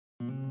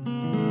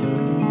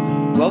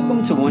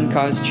Welcome to One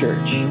Cause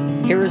Church.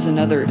 Here is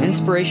another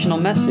inspirational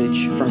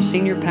message from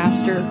Senior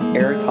Pastor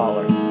Eric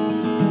Holler.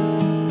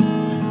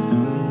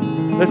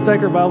 Let's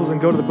take our Bibles and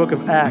go to the book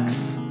of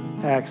Acts.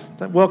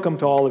 Welcome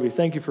to all of you.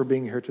 Thank you for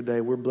being here today.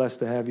 We're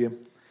blessed to have you.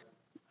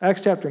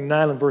 Acts chapter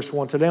 9 and verse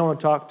 1. Today I want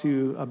to talk to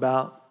you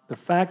about the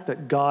fact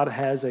that God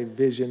has a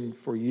vision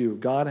for you.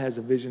 God has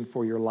a vision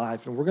for your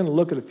life. And we're going to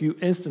look at a few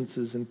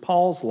instances in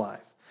Paul's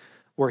life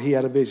where he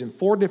had a vision.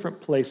 4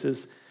 different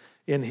places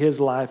in his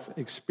life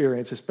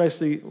experience,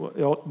 especially,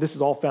 this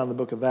is all found in the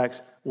book of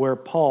Acts, where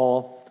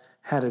Paul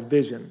had a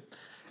vision.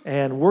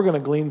 And we're going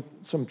to glean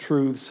some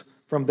truths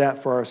from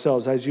that for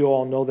ourselves. As you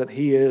all know, that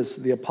he is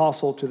the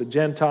apostle to the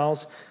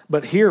Gentiles.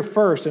 But here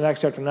first, in Acts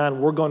chapter 9,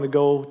 we're going to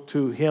go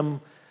to him,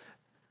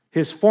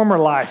 his former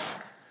life,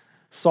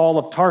 Saul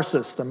of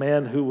Tarsus, the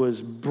man who was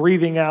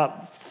breathing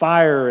out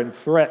fire and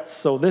threats.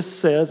 So this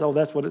says,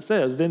 that's what it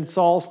says. Then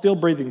Saul, still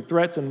breathing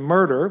threats and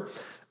murder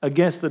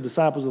against the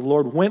disciples of the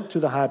Lord, went to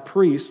the high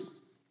priest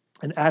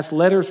and asked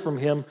letters from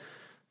him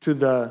to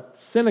the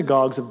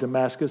synagogues of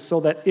Damascus, so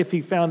that if he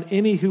found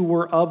any who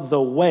were of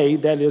the way,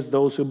 that is,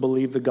 those who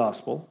believed the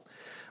gospel,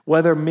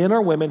 whether men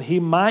or women, he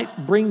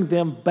might bring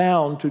them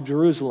bound to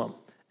Jerusalem.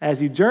 As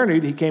he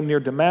journeyed, he came near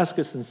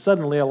Damascus, and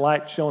suddenly a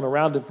light shone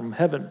around him from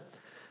heaven.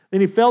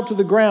 Then he fell to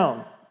the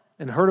ground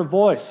and heard a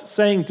voice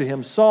saying to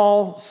him,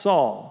 "Saul,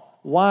 Saul,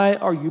 why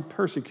are you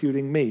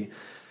persecuting me?"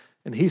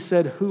 And he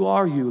said, "Who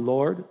are you,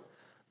 Lord?"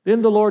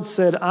 Then the Lord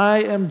said, "I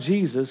am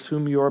Jesus,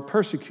 whom you are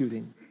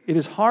persecuting. It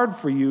is hard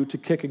for you to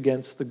kick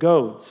against the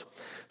goads."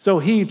 So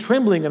he,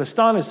 trembling and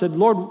astonished, said,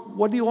 "Lord,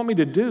 what do you want me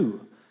to do?"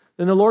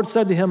 Then the Lord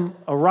said to him,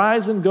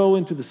 "Arise and go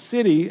into the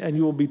city, and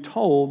you will be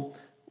told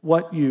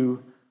what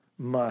you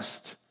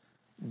must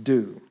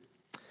do."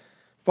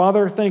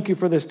 Father, thank you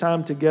for this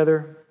time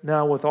together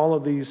now with all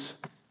of these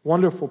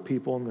wonderful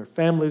people and their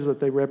families that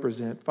they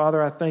represent.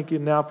 Father, I thank you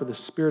now for the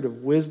spirit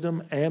of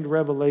wisdom and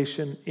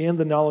revelation in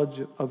the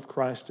knowledge of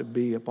Christ to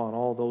be upon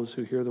all those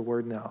who hear the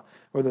word now.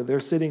 Whether they're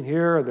sitting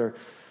here or they're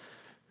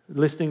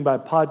listening by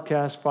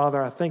podcast,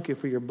 Father, I thank you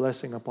for your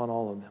blessing upon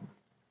all of them.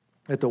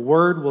 That the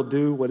word will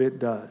do what it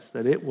does,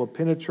 that it will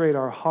penetrate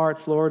our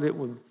hearts, Lord.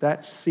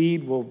 That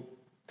seed will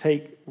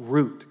take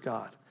root,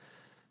 God.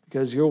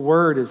 Because your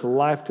word is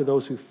life to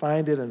those who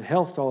find it and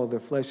health to all of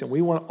their flesh. And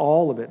we want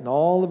all of it and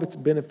all of its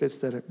benefits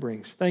that it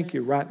brings. Thank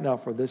you right now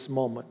for this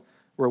moment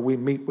where we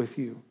meet with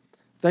you.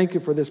 Thank you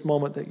for this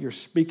moment that you're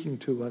speaking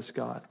to us,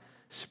 God.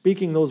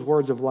 Speaking those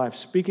words of life,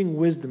 speaking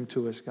wisdom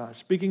to us, God.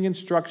 Speaking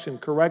instruction,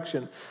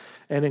 correction,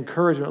 and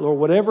encouragement. Lord,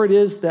 whatever it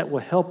is that will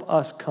help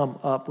us come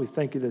up, we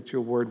thank you that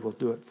your word will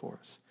do it for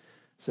us.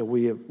 So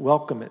we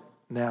welcome it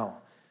now.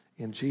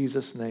 In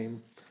Jesus'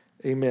 name,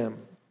 amen.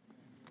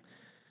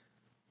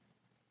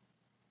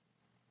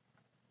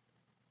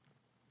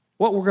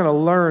 What we're going to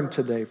learn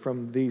today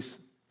from these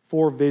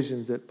 4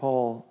 visions that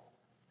Paul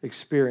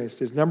experienced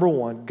is, number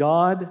 1,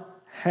 God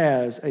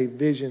has a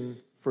vision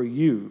for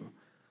you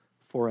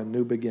for a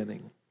new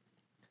beginning.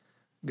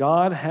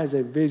 God has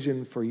a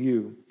vision for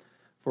you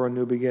for a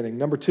new beginning.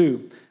 Number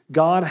 2,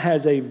 God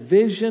has a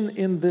vision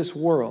in this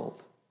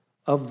world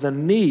of the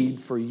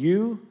need for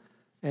you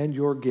and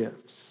your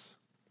gifts.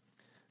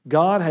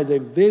 God has a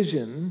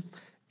vision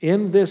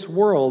in this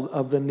world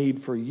of the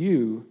need for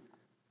you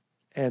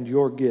and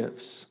your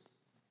gifts.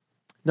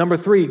 Number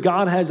 3,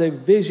 God has a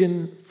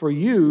vision for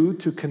you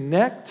to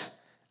connect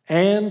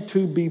and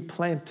to be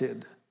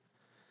planted.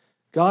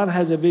 God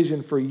has a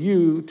vision for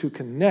you to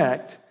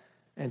connect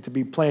and to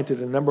be planted.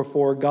 And number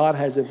 4, God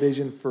has a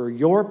vision for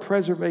your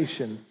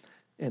preservation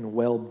and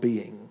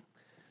well-being.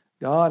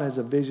 God has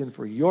a vision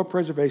for your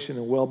preservation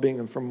and well-being.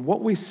 And from what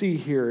we see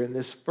here in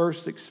this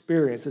first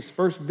experience, this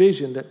first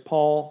vision that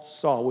Paul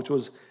saw, which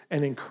was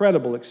an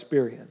incredible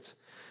experience.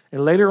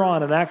 And later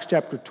on in Acts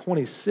chapter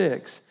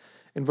 26,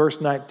 in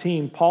verse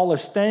 19, Paul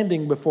is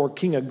standing before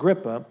King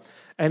Agrippa,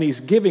 and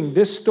he's giving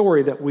this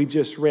story that we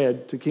just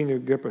read to King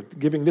Agrippa,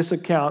 giving this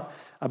account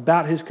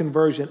about his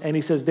conversion. And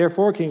he says,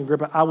 "Therefore, King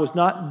Agrippa, I was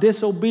not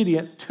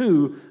disobedient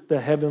to the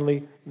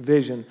heavenly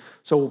vision."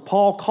 So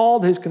Paul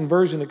called his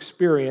conversion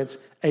experience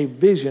a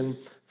vision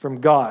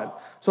from God,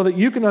 so that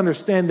you can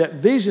understand that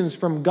visions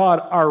from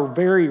God are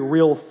very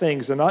real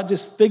things. They're not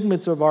just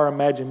figments of our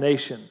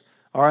imagination.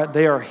 All right,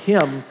 they are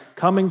him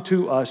coming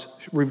to us,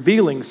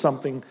 revealing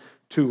something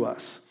to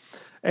us.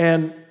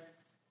 And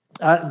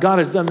God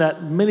has done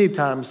that many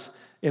times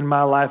in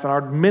my life, and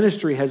our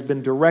ministry has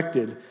been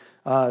directed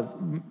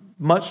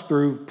much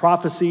through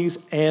prophecies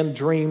and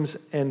dreams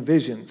and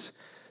visions.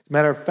 As a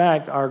matter of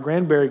fact, our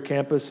Granbury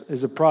campus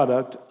is a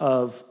product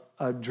of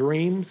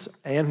dreams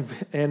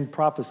and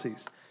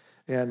prophecies.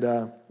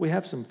 And we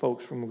have some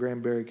folks from the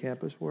Granbury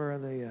campus. Where are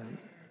they at?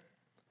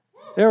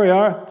 There we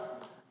are.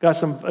 Got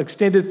some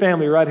extended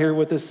family right here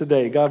with us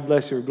today. God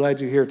bless you. We're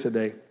glad you're here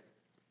today.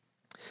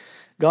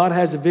 God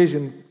has a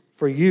vision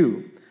for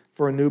you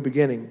for a new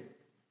beginning.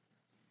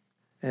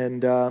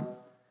 And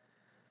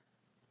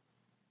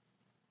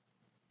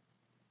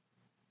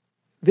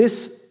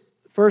this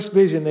first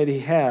vision that he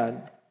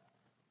had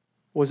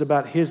was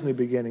about his new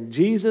beginning.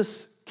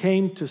 Jesus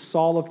came to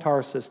Saul of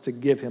Tarsus to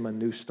give him a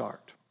new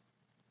start.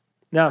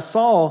 Now,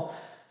 Saul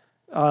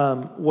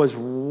was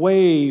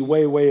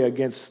way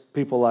against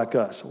people like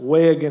us,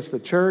 way against the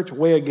church,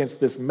 way against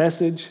this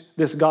message,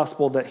 this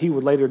gospel that he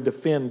would later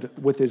defend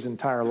with his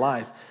entire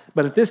life.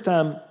 But at this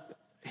time,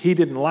 he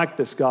didn't like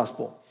this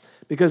gospel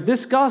because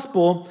this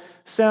gospel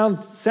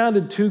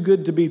sounded too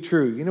good to be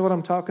true. You know what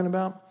I'm talking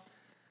about?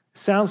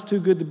 Sounds too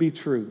good to be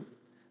true.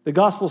 The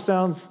gospel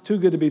sounds too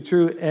good to be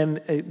true,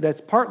 and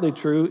that's partly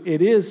true.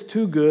 It is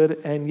too good,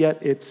 and yet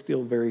it's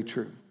still very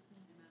true.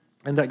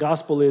 And that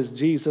gospel is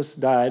Jesus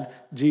died,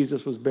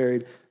 Jesus was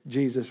buried,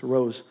 Jesus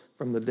rose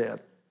from the dead.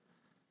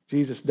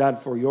 Jesus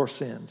died for your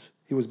sins.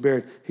 He was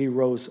buried, he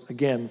rose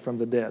again from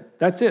the dead.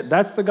 That's it.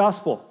 That's the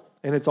gospel.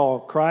 And it's all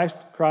Christ,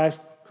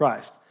 Christ,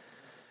 Christ.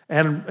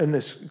 And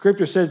the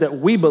scripture says that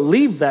we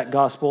believe that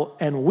gospel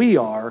and we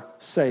are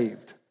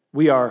saved.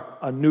 We are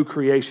a new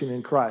creation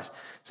in Christ.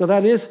 So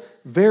that is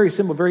very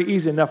simple, very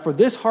easy enough. For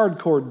this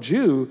hardcore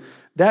Jew,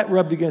 that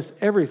rubbed against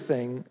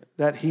everything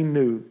that he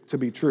knew to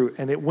be true.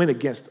 And it went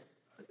against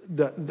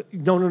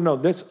no.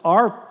 That's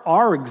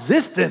our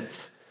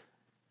existence.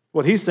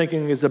 What he's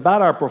thinking is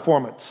about our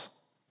performance.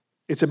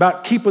 It's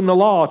about keeping the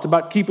law. It's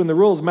about keeping the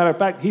rules. As a matter of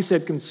fact, he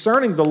said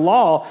concerning the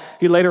law,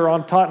 he later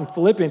on taught in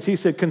Philippians, he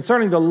said,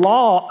 concerning the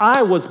law,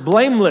 I was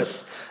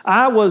blameless.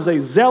 I was a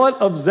zealot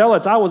of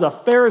zealots. I was a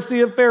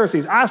Pharisee of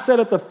Pharisees. I sat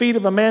at the feet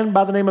of a man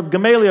by the name of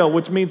Gamaliel,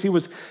 which means he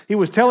was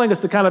telling us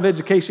the kind of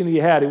education he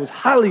had. He was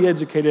highly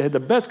educated, had the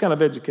best kind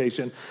of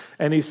education.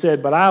 And he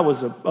said, but I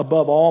was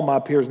above all my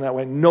peers in that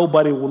way.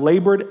 Nobody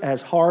labored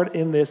as hard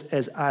in this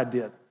as I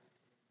did.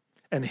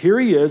 And here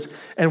he is,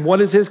 and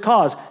what is his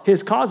cause?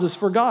 His cause is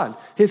for God.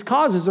 His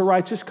cause is a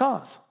righteous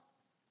cause.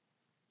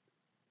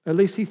 At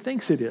least he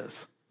thinks it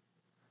is.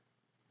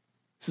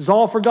 This is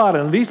all for God.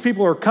 And these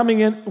people are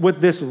coming in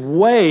with this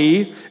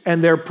way,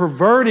 and they're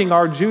perverting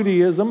our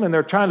Judaism, and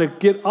they're trying to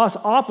get us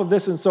off of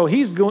this. And so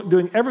he's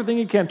doing everything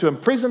he can to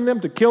imprison them,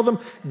 to kill them,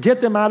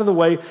 get them out of the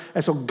way.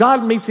 And so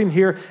God meets him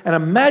here. And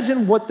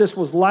imagine what this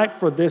was like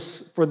for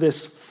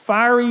this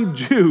fiery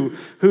Jew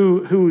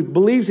who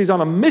believes he's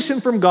on a mission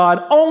from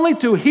God, only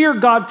to hear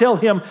God tell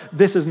him,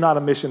 this is not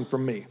a mission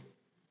from me.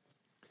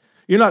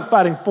 You're not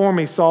fighting for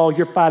me, Saul.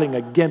 You're fighting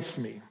against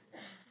me.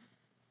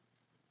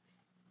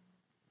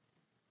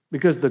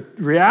 Because the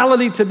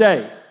reality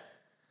today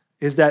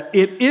is that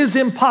it is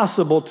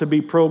impossible to be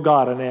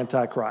pro-God and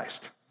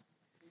anti-Christ.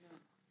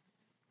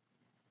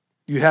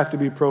 You have to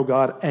be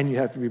pro-God and you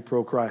have to be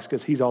pro-Christ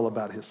because he's all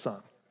about his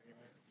son.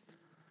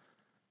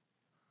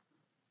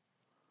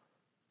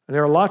 And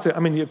there are lots of,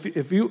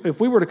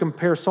 if we were to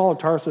compare Saul of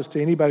Tarsus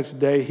to anybody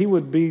today, he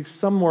would be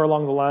somewhere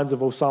along the lines of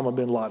Osama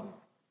bin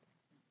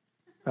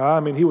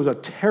Laden. He was a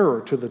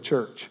terror to the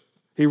church.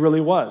 He really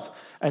was.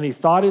 And he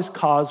thought his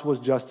cause was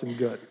just and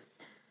good.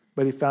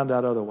 But he found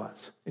out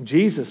otherwise. And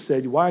Jesus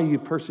said, why are you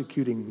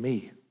persecuting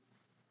me?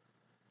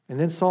 And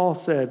then Saul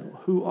said,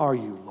 who are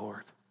you,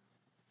 Lord?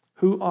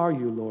 Who are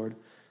you, Lord?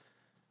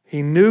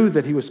 He knew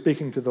that he was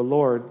speaking to the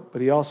Lord,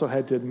 but he also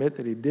had to admit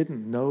that he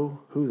didn't know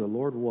who the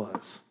Lord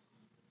was.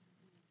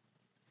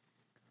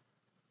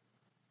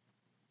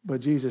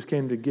 But Jesus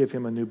came to give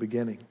him a new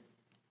beginning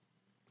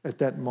at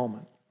that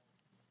moment.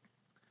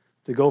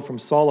 To go from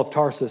Saul of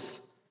Tarsus,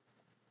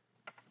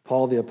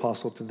 Paul the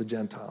apostle, to the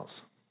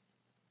Gentiles.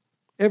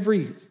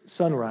 Every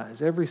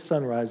sunrise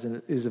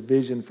is a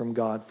vision from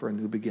God for a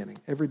new beginning.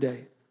 Every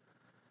day.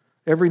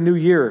 Every new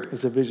year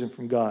is a vision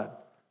from God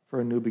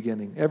for a new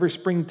beginning. Every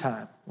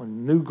springtime,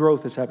 when new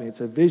growth is happening, it's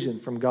a vision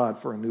from God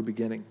for a new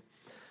beginning.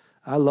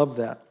 I love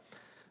that.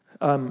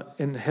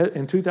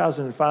 In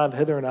 2005,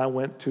 Heather and I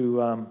went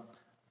to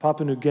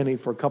Papua New Guinea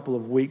for a couple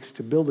of weeks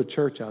to build a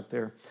church out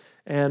there.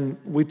 And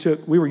we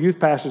were youth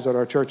pastors at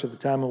our church at the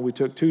time, and we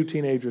took 2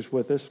 teenagers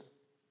with us.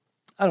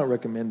 I don't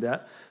recommend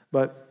that,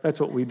 but that's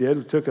what we did.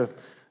 We took a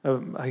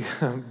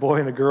boy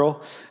and a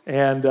girl,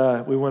 and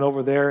we went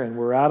over there, and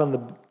we're out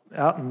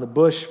in the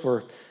bush for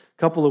a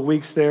couple of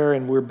weeks there,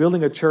 and we're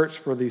building a church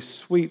for these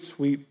sweet,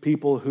 sweet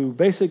people who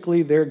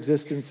basically their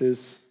existence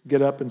is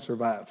get up and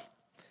survive.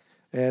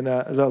 And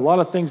there's a lot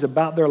of things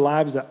about their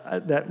lives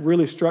that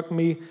really struck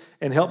me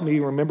and helped me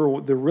remember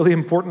the really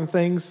important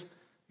things,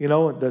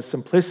 the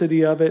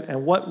simplicity of it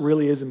and what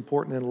really is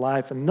important in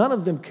life. And none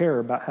of them care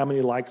about how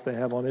many likes they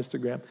have on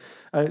Instagram.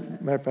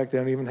 Matter of fact, they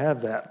don't even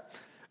have that.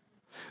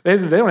 They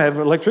don't have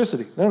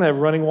electricity. They don't have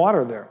running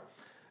water there.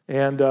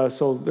 And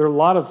so there are a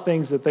lot of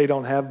things that they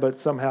don't have, but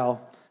somehow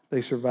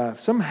they survive.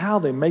 Somehow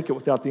they make it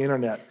without the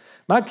internet.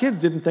 My kids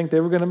didn't think they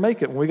were going to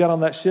make it. When we got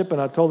on that ship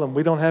and I told them,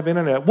 we don't have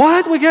internet.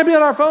 What? We can't be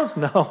on our phones?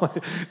 No,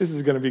 this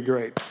is going to be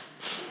great.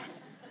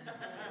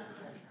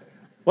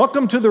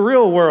 Welcome to the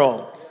real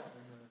world.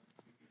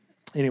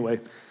 Anyway,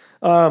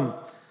 so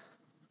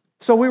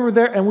we were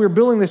there and we were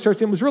building this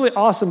church. It was really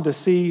awesome to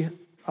see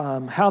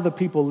how the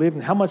people lived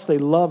and how much they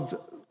loved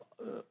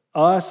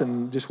us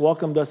and just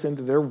welcomed us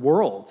into their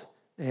world.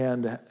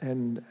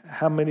 And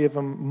how many of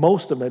them,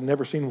 most of them had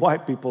never seen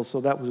white people,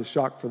 so that was a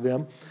shock for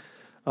them.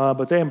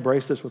 But they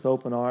embraced us with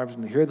open arms,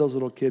 and to hear those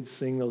little kids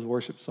sing those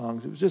worship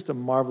songs, it was just a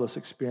marvelous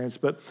experience.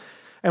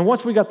 And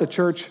once we got the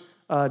church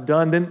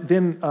done,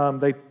 then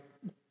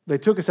they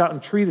took us out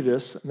and treated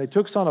us, and they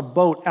took us on a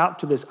boat out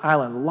to this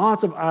island.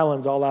 Lots of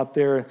islands all out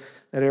there in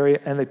that area,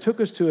 and they took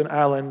us to an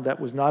island that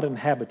was not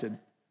inhabited.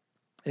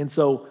 And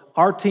so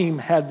our team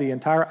had the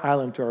entire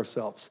island to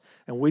ourselves,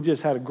 and we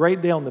just had a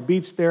great day on the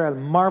beach there, had a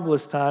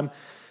marvelous time.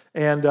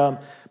 And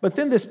but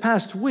then this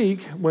past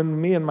week, when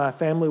me and my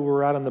family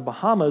were out in the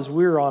Bahamas,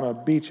 we were on a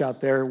beach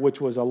out there,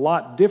 which was a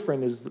lot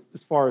different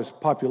as far as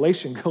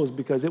population goes,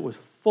 because it was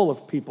full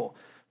of people,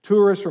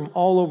 tourists from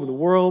all over the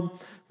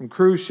world, from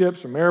cruise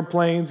ships, from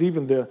airplanes,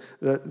 even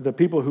the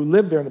people who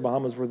lived there in the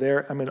Bahamas were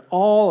there. I mean,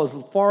 all as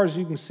far as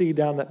you can see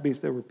down that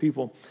beach, there were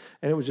people,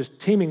 and it was just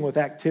teeming with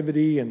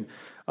activity and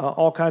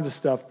all kinds of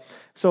stuff.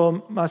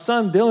 So my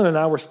son Dylan and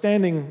I were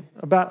standing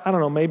about, I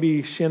don't know,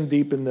 maybe shin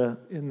deep in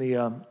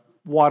the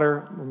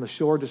water on the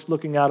shore, just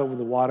looking out over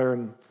the water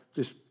and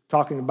just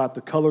talking about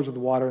the colors of the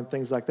water and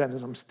things like that. And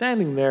as I'm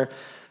standing there,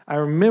 I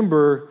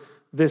remember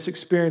this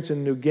experience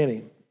in New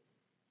Guinea.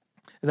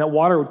 And that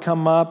water would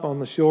come up on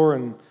the shore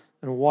and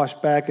wash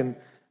back. And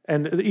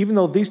even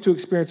though these two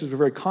experiences were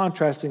very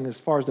contrasting as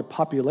far as the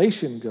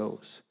population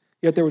goes,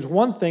 yet there was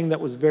one thing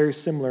that was very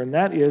similar, and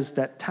that is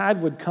that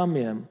tide would come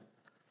in,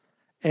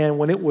 and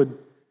when it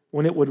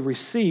would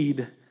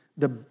recede,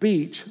 the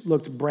beach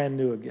looked brand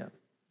new again.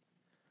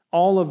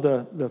 All of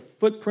the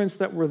footprints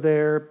that were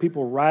there,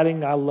 people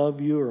writing "I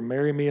love you" or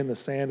 "marry me" in the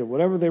sand or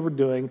whatever they were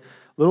doing,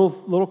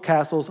 little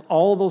castles,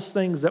 all of those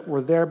things that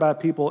were there by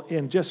people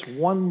in just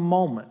one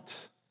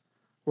moment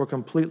were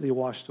completely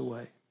washed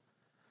away.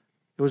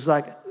 It was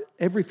like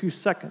every few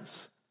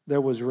seconds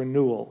there was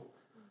renewal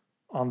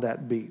on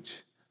that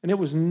beach. And it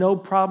was no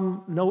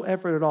problem, no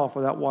effort at all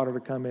for that water to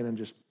come in and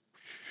just,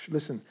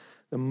 listen,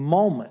 the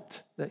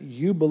moment that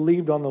you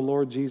believed on the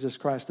Lord Jesus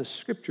Christ, the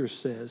Scripture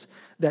says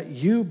that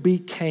you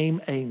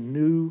became a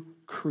new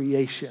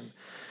creation.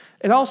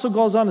 It also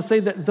goes on to say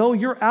that though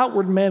your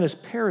outward man is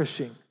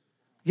perishing,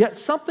 yet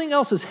something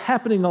else is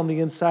happening on the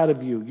inside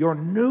of you. Your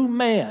new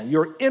man,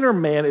 your inner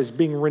man is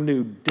being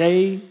renewed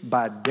day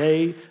by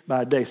day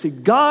by day. See,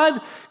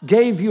 God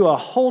gave you a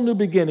whole new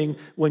beginning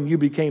when you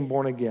became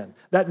born again.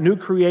 That new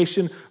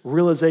creation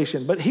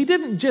realization. But He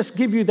didn't just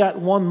give you that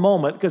one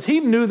moment, because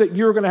He knew that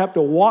you were going to have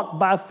to walk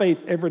by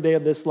faith every day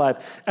of this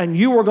life. And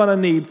you were going to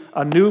need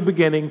a new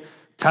beginning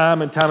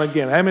time and time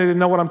again. How many of you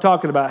know what I'm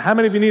talking about? How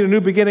many of you need a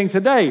new beginning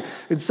today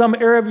in some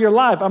area of your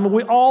life? I mean,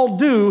 we all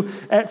do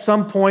at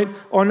some point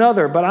or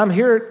another, but I'm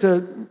here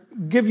to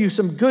give you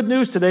some good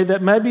news today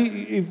that maybe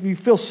if you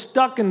feel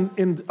stuck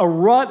in a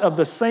rut of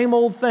the same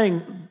old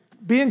thing,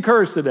 be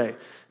encouraged today,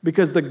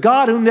 because the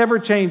God who never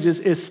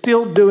changes is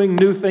still doing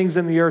new things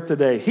in the earth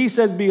today. He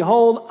says,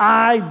 "Behold,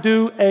 I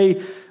do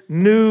a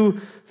new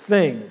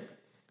thing."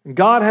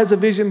 God has a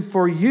vision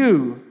for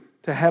you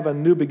to have a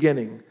new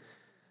beginning.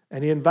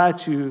 And He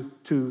invites you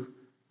to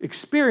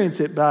experience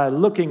it by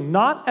looking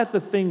not at the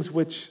things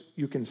which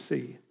you can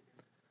see,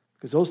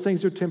 because those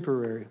things are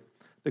temporary.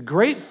 The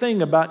great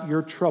thing about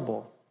your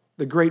trouble,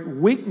 the great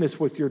weakness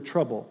with your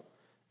trouble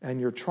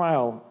and your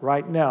trial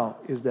right now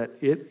is that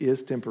it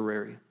is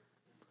temporary.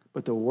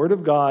 But the Word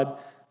of God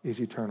is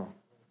eternal.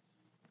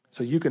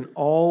 So you can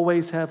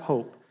always have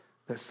hope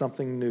that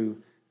something new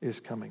is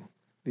coming.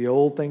 The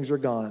old things are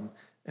gone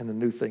and the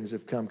new things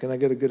have come. Can I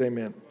get a good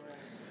amen?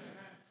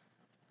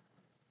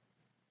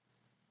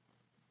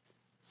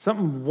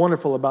 Something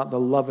wonderful about the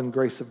love and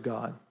grace of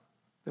God,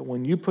 that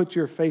when you put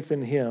your faith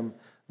in Him,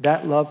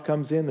 that love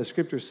comes in. The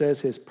Scripture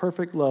says His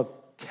perfect love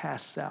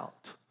casts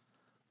out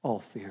all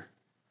fear.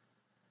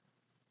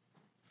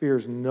 Fear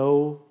is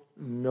no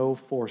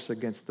force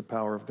against the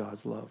power of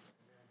God's love.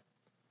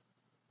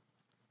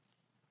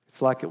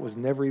 It's like it was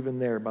never even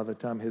there by the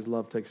time His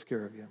love takes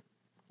care of you.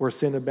 Where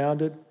sin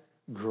abounded,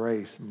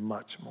 grace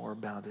much more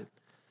abounded,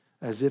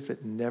 as if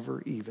it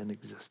never even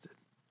existed.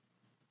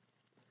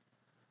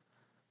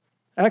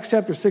 Acts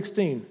chapter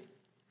 16.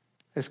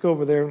 Let's go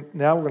over there.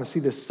 Now we're going to see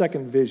this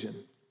second vision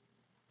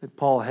that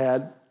Paul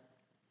had.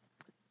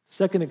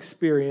 Second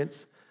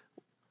experience.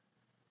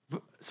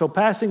 So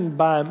passing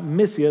by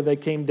Mysia, they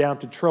came down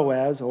to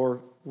Troas,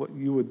 or what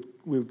we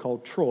would call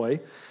Troy.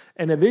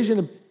 And a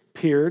vision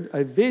appeared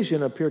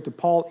to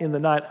Paul in the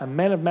night. A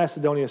man of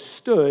Macedonia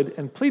stood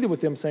and pleaded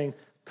with him, saying,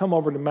 "Come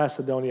over to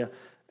Macedonia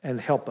and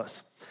help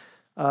us."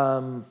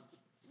 Do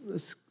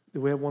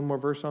we have one more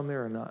verse on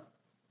there or not?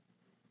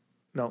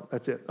 No,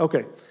 that's it.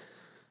 Okay.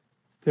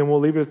 Then we'll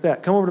leave it at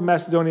that. Come over to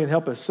Macedonia and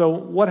help us. So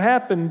what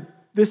happened,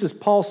 this is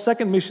Paul's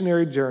second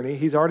missionary journey.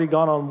 He's already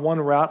gone on one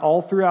route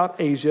all throughout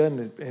Asia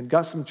and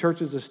got some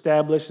churches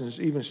established and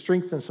even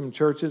strengthened some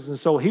churches. And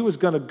so he was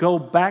going to go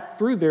back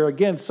through there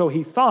again. So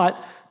he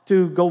thought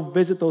to go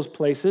visit those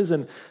places.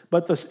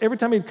 But every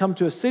time he'd come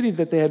to a city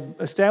that they had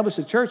established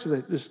a church,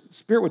 the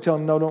Spirit would tell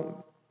him,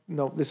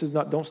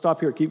 don't stop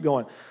here, keep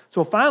going.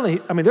 So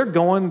finally, they're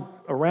going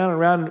around and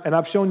around, and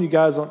I've shown you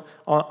guys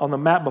on the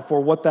map before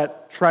what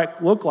that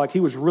track looked like. He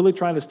was really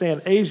trying to stay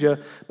in Asia,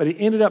 but he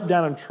ended up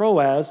down in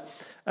Troas,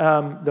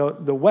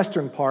 the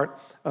western part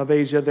of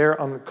Asia, there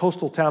on the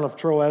coastal town of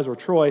Troas or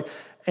Troy,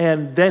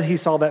 and then he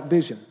saw that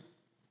vision.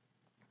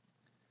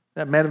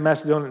 That man of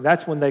Macedonia,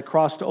 that's when they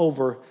crossed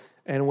over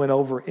and went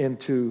over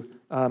into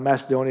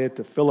Macedonia,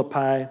 to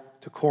Philippi,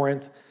 to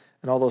Corinth,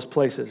 and all those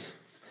places.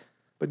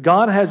 But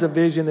God has a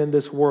vision in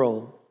this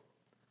world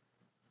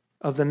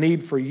of the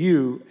need for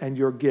you and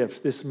your gifts.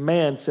 This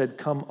man said,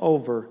 come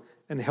over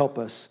and help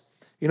us.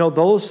 You know,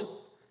 those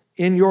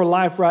in your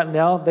life right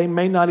now, they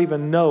may not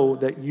even know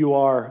that you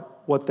are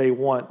what they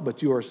want,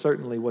 but you are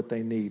certainly what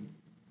they need.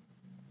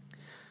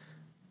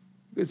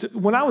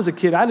 When I was a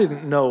kid, I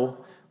didn't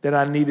know that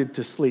I needed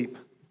to sleep.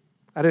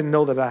 I didn't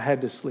know that I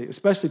had to sleep,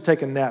 especially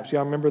taking naps.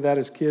 Y'all remember that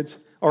as kids?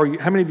 Or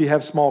how many of you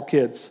have small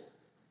kids?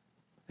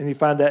 And you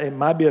find that it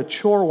might be a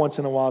chore once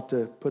in a while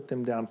to put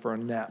them down for a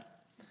nap.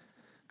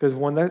 Because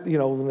when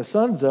the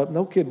sun's up,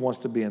 no kid wants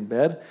to be in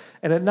bed.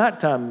 And at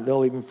nighttime,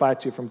 they'll even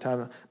fight you from time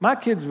to time. My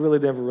kids really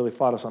never really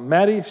fought us on.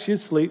 Maddie, she'd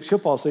sleep. She'll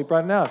fall asleep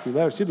right now if you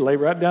let her. She'd lay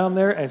right down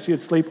there, and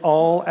she'd sleep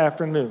all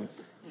afternoon.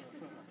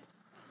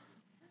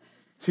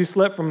 She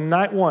slept from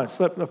night one.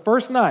 Slept the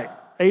first night,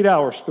 8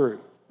 hours through.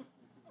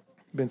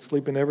 Been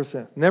sleeping ever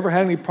since. Never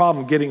had any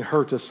problem getting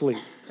her to sleep,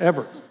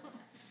 ever.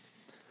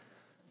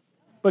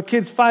 But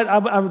kids fight,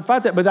 I would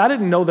fight that, but I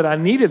didn't know that I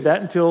needed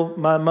that until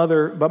my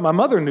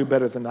mother knew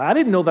better than I. I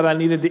didn't know that I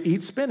needed to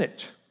eat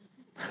spinach.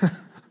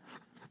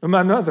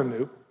 My mother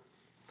knew.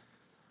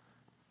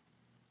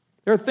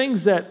 There are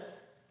things that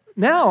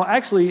now,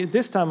 actually, at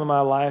this time of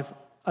my life,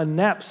 a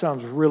nap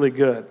sounds really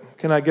good.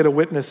 Can I get a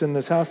witness in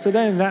this house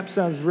today? A nap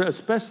sounds,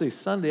 especially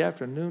Sunday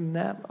afternoon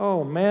nap.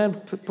 Oh, man,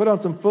 put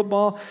on some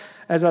football.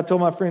 As I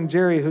told my friend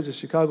Jerry, who's a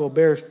Chicago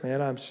Bears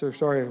fan, I'm sure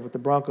sorry what the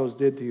Broncos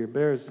did to your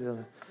Bears the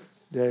other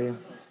day.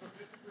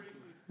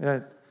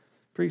 Yeah,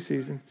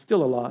 preseason.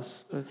 Still a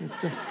loss. But it's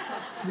still,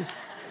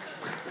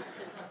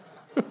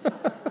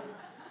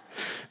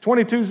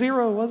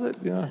 22-0, was it?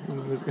 Yeah.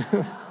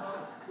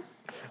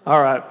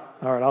 All right,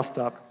 I'll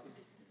stop.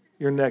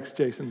 You're next,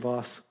 Jason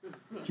Voss.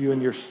 You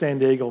and your San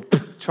Diego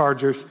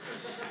Chargers.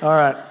 All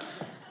right.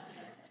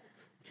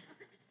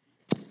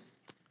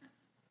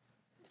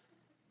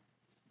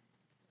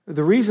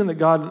 The reason that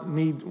God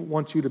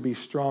wants you to be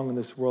strong in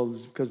this world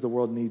is because the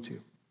world needs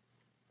you.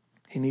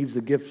 He needs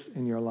the gifts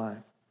in your life.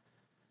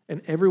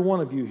 And every one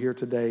of you here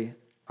today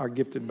are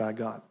gifted by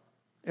God.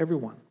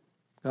 Everyone.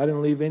 God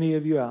didn't leave any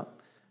of you out.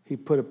 He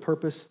put a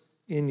purpose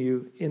in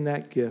you, in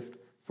that gift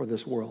for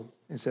this world.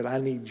 And said, I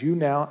need you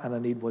now, and I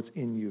need what's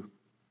in you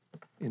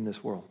in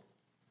this world.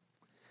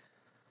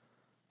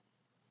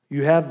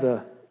 You have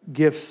the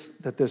gifts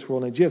that this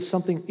world needs. You have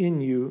something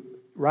in you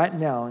right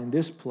now in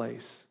this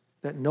place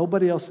that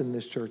nobody else in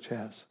this church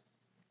has.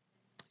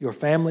 Your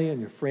family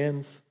and your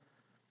friends,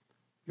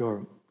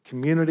 your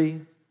community,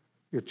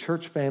 your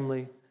church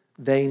family,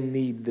 they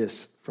need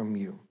this from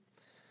you.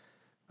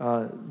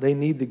 They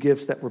need the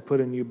gifts that were put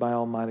in you by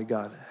Almighty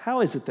God. How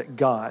is it that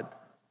God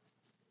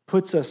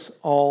makes us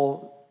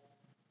all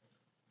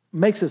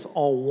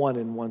one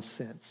in one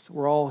sense?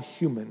 We're all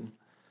human.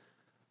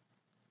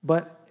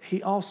 But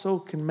He also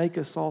can make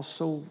us all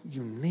so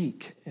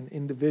unique and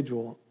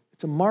individual.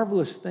 It's a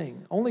marvelous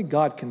thing. Only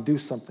God can do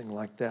something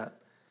like that.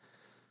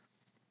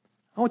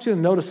 I want you to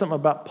notice something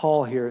about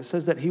Paul here. It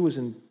says that he was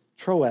in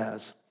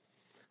Troas.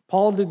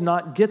 Paul did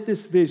not get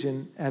this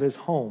vision at his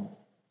home.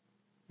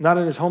 Not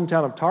in his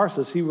hometown of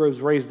Tarsus. He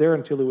was raised there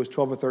until he was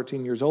 12 or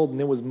 13 years old and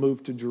then was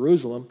moved to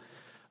Jerusalem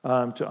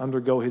to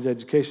undergo his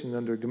education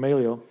under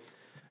Gamaliel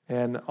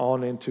and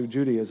on into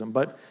Judaism.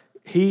 But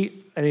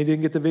he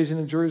didn't get the vision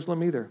in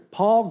Jerusalem either.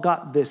 Paul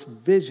got this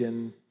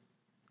vision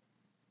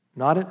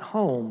not at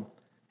home.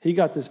 He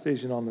got this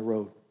vision on the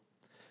road.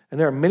 And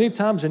there are many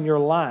times in your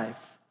life,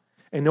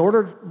 in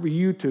order for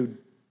you to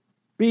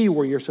be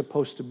where you're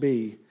supposed to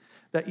be,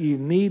 that you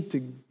need to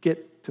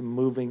get to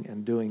moving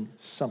and doing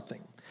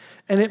something.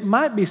 And it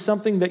might be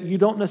something that you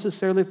don't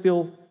necessarily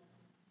feel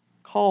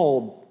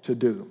called to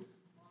do.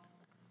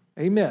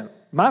 Amen.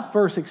 My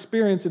first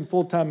experience in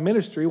full-time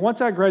ministry,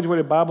 once I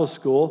graduated Bible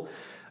school,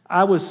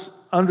 I was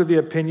under the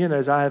opinion,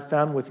 as I have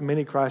found with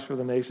many Christ for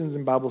the Nations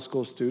and Bible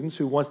school students,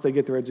 who once they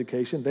get their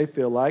education, they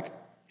feel like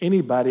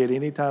anybody at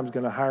any time is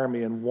going to hire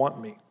me and want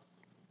me.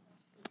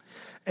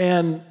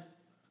 And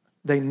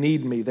they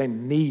need me. They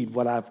need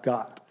what I've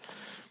got.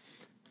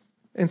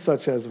 And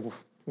such as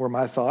were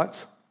my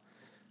thoughts.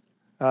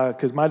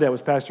 Because my dad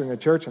was pastoring a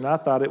church, and I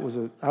thought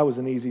I was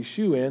an easy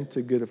shoe-in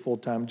to get a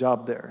full-time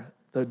job there.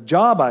 The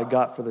job I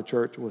got for the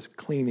church was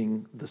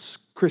cleaning the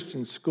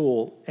Christian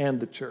school and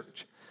the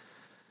church.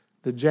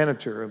 The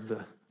janitor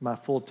of my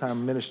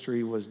full-time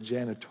ministry was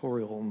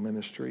janitorial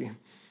ministry.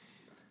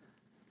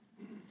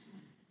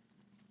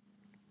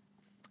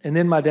 And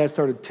then my dad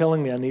started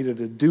telling me I needed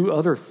to do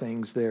other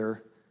things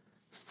there,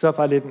 stuff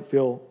I didn't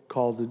feel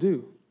called to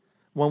do.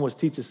 One was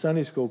teach a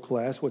Sunday school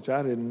class, which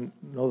I didn't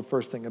know the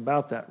first thing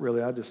about that,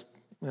 really. I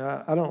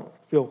don't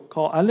feel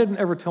called. I didn't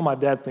ever tell my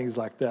dad things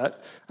like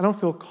that. I don't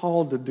feel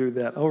called to do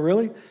that. Oh,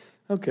 really?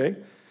 Okay.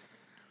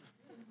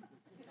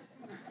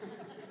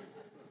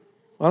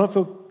 I don't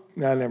feel,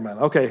 no, never mind.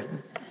 Okay.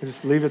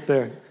 Just leave it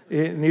there.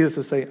 Needless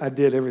to say, I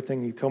did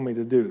everything he told me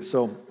to do.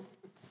 So,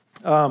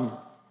 but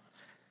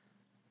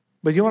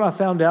you know what I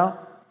found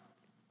out?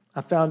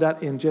 I found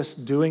out in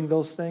just doing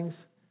those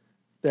things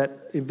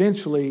that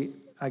eventually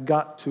I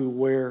got to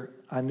where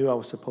I knew I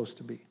was supposed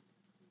to be,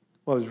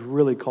 what I was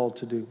really called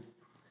to do.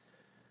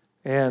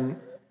 And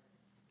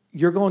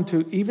you're going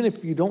to, even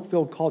if you don't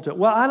feel called to it,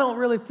 well, I don't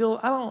really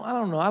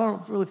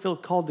feel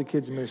called to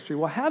kids ministry.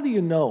 Well, how do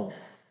you know?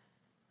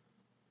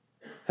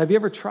 Have you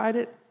ever tried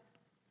it?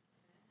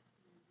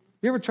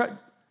 You ever tried?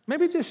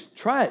 Maybe just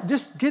try it.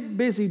 Just get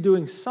busy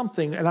doing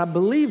something, and I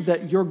believe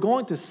that you're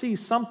going to see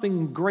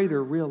something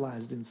greater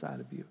realized inside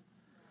of you.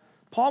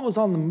 Paul was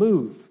on the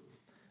move.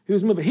 He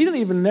was moving. He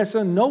didn't even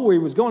necessarily know where he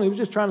was going. He was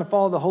just trying to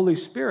follow the Holy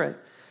Spirit.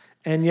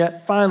 And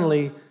yet,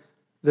 finally,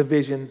 the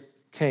vision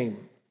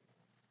came.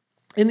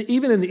 And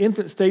even in the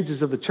infant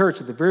stages of the church,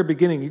 at the very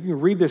beginning, you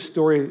can read this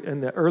story in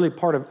the early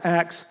part of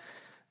Acts,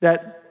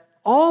 that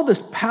all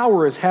this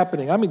power is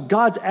happening. I mean,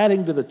 God's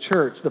adding to the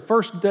church. The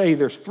first day,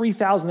 there's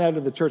 3,000 added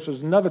to the church.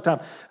 There's another time,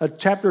 a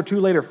chapter or two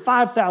later,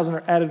 5,000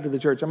 are added to the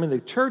church. I mean, the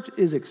church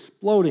is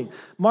exploding.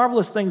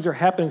 Marvelous things are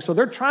happening. So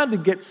they're trying to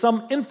get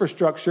some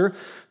infrastructure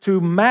to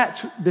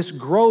match this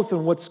growth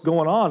and what's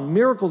going on.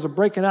 Miracles are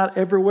breaking out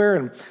everywhere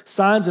and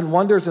signs and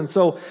wonders. And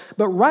so,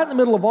 but right in the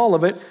middle of all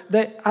of it,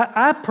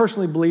 I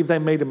personally believe they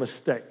made a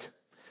mistake.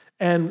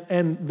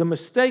 And the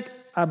mistake,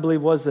 I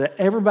believe, was that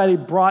everybody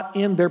brought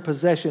in their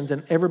possessions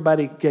and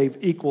everybody gave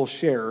equal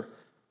share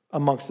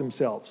amongst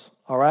themselves.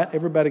 All right?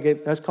 Everybody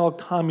gave, that's called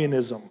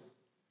communism.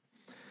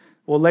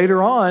 Well,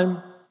 later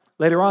on,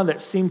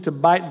 that seemed to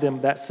bite them,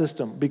 that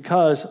system,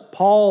 because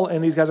Paul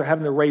and these guys are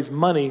having to raise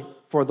money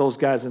for those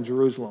guys in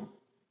Jerusalem.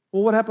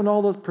 Well, what happened to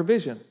all those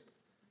provision?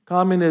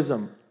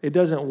 Communism. It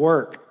doesn't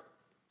work.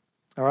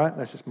 All right,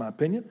 that's just my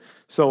opinion.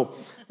 So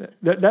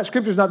that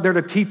scripture is not there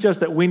to teach us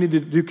that we need to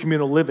do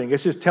communal living.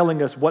 It's just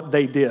telling us what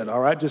they did, all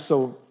right? Just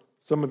so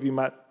some of you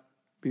might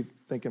be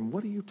thinking,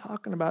 what are you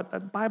talking about?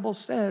 That Bible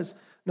says.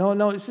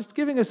 No, it's just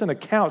giving us an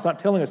account. It's not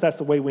telling us that's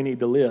the way we need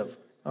to live,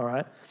 all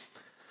right?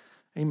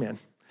 Amen.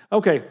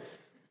 Okay,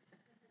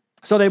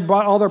 so they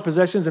brought all their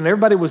possessions, and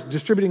everybody was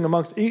distributing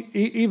amongst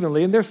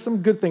evenly, and there's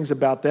some good things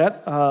about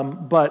that,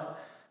 but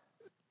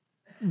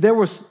there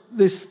was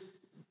this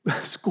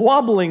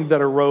squabbling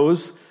that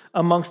arose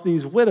amongst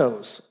these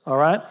widows, all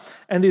right?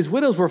 And these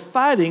widows were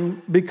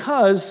fighting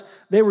because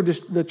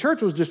the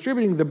church was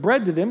distributing the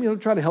bread to them, to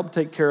try to help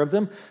take care of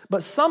them.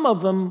 But some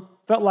of them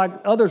felt like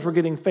others were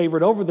getting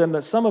favored over them,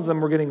 that some of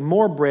them were getting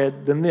more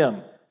bread than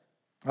them,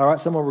 all right?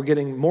 Some of them were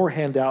getting more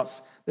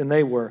handouts than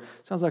they were.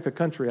 Sounds like a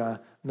country I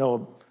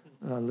know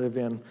live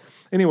in.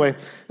 Anyway,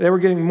 they were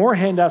getting more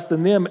handouts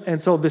than them,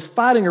 and so this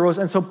fighting arose.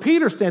 And so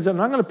Peter stands up,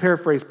 and I'm going to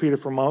paraphrase Peter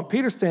for a moment.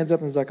 Peter stands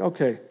up and is like,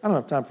 okay, I don't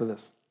have time for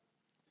this.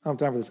 I don't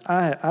have time for this.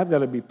 I've got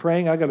to be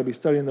praying. I've got to be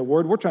studying the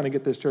Word. We're trying to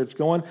get this church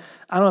going.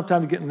 I don't have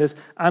time to get in this.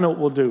 I know what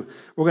we'll do.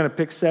 We're going to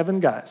pick 7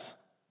 guys,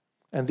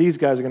 and these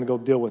guys are going to go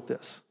deal with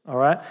this, all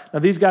right? Now,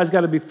 these guys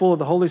got to be full of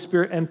the Holy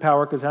Spirit and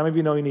power, because how many of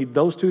you know you need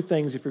those 2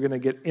 things if you're going to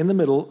get in the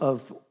middle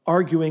of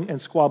arguing and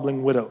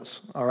squabbling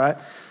widows, all right?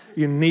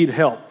 You need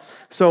help.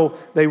 So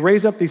they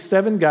raise up these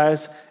 7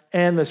 guys,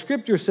 and the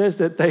scripture says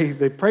that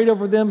they prayed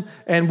over them,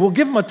 and we'll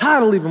give them a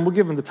title even. We'll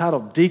give them the title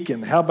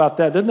deacon. How about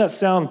that? Doesn't that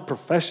sound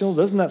professional?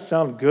 Doesn't that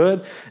sound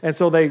good? And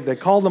so they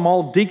called them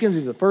all deacons.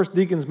 These are the first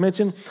deacons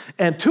mentioned.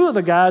 And 2 of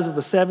the guys of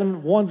the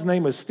 7, one's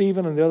name is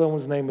Stephen, and the other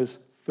one's name is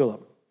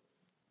Philip.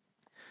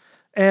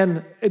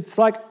 And it's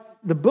like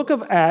the book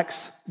of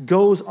Acts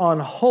goes on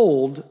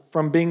hold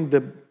from being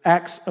the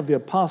Acts of the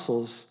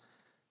Apostles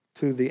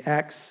to the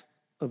Acts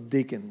of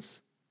deacons,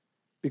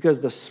 because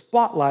the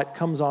spotlight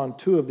comes on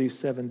 2 of these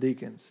 7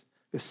 deacons.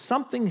 If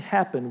something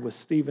happened with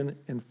Stephen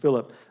and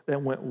Philip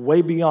that went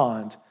way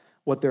beyond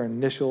what their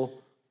initial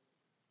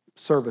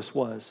service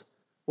was.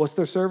 What's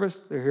their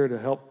service? They're here to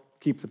help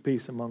keep the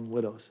peace among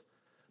widows.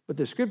 But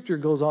the scripture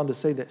goes on to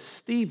say that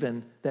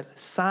Stephen, that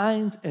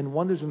signs and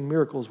wonders and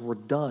miracles were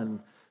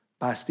done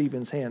by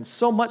Stephen's hands,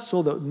 so much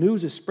so that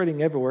news is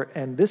spreading everywhere,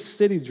 and this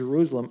city,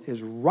 Jerusalem,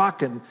 is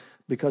rocking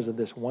because of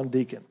this one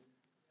deacon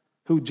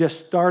who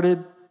just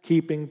started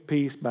keeping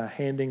peace by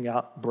handing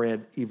out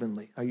bread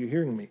evenly. Are you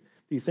hearing me?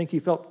 Do you think he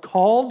felt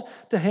called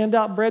to hand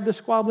out bread to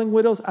squabbling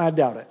widows? I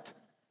doubt it.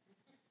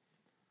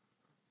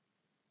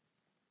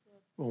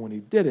 But when he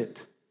did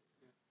it,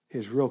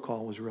 his real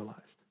call was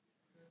realized.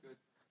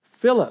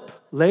 Philip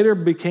later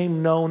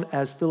became known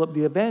as Philip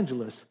the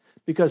Evangelist,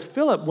 because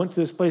Philip went to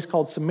this place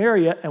called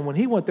Samaria, and when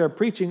he went there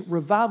preaching,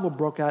 revival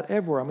broke out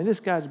everywhere. I mean, this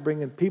guy's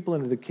bringing people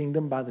into the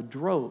kingdom by the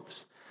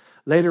droves.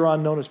 Later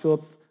on known as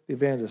Philip the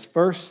Evangelist.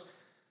 First,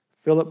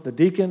 Philip the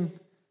deacon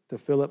to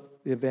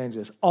Philip the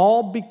Evangelist.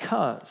 All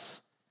because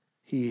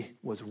he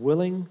was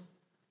willing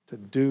to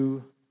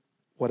do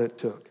what it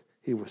took.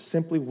 He was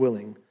simply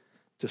willing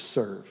to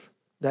serve.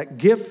 That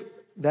gift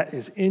that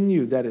is in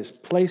you, that is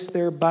placed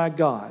there by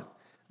God,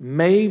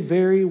 may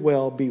very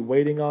well be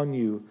waiting on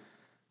you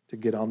to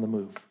get on the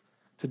move,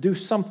 to do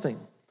something,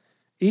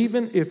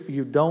 even if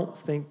you don't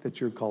think that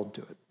you're called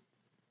to it.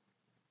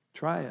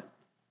 Try it.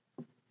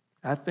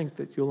 I think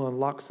that you'll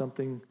unlock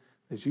something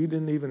that you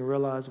didn't even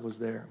realize was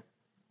there.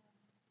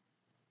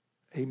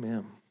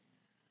 Amen.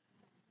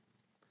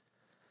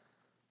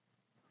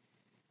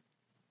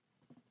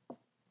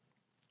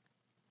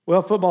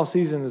 Well, football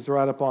season is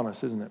right up on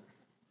us, isn't it?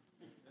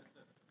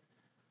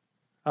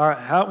 All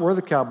right, where are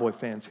the Cowboy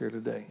fans here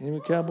today?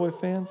 Any Cowboy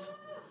fans?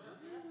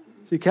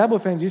 See, Cowboy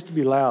fans used to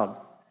be loud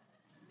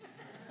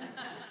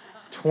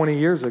 20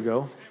 years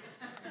ago.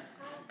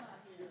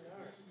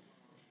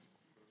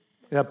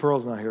 Yeah,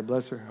 Pearl's not here,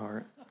 bless her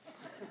heart.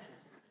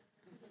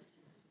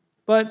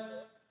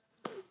 But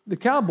the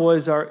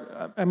Cowboys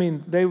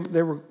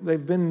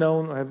they've been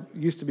known,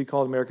 used to be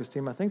called America's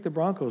team. I think the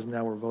Broncos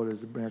now were voted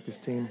as America's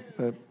team,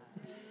 but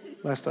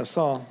last I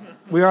saw.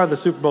 We are the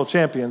Super Bowl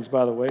champions,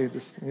 by the way.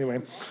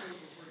 Anyway.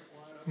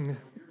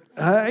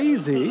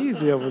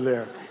 Easy over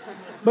there.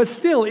 But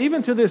still,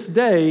 even to this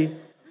day,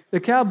 the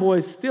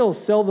Cowboys still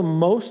sell the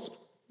most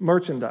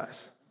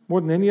merchandise,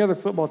 more than any other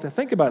football team.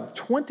 Think about it,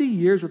 20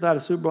 years without a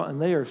Super Bowl, and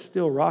they are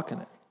still rocking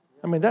it.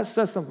 I mean, that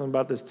says something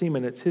about this team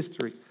and its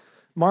history.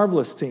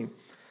 Marvelous team.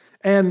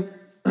 And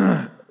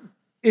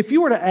if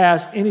you were to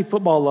ask any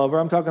football lover,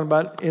 I'm talking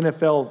about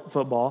NFL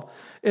football,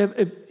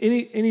 if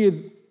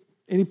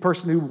any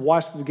person who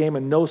watches the game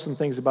and knows some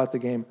things about the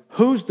game,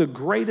 who's the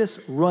greatest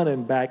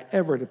running back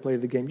ever to play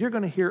the game? You're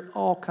going to hear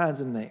all kinds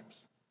of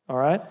names, all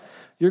right?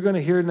 You're going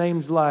to hear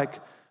names like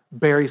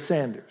Barry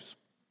Sanders.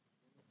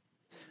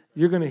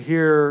 You're going to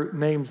hear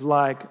names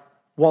like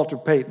Walter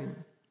Payton.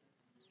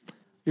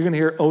 You're going to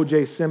hear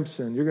O.J.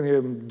 Simpson. You're going to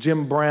hear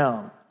Jim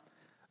Brown.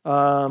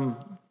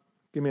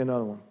 Give me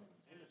another one.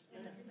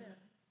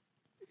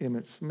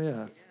 Emmitt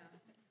Smith.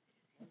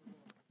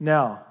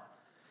 Now,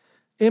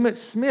 Emmitt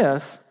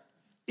Smith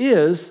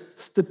is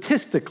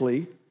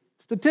statistically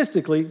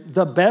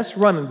the best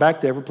running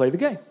back to ever play the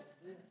game.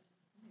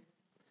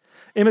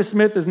 Emmitt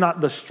Smith is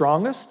not the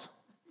strongest.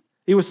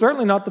 He was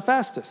certainly not the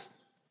fastest.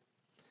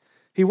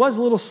 He was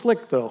a little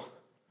slick, though.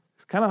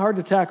 It's kind of hard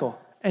to tackle.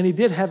 And he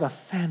did have a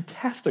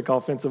fantastic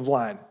offensive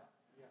line.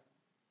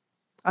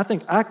 I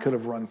think I could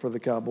have run for the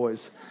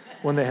Cowboys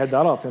when they had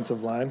that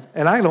offensive line.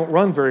 And I don't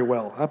run very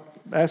well.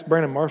 I asked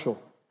Brandon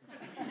Marshall.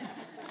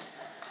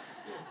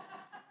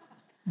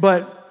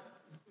 But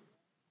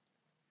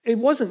it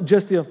wasn't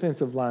just the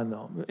offensive line,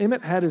 though.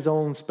 Emmitt had his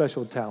own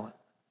special talent.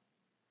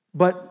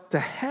 But to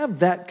have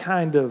that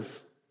kind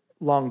of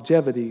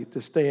longevity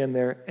to stay in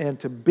there and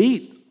to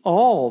beat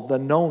all the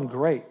known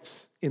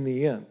greats in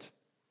the end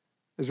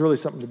is really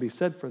something to be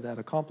said for that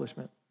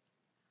accomplishment.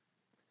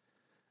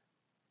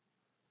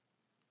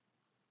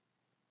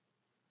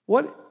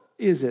 What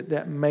is it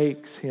that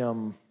made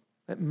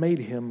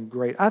him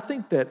great? I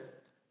think that,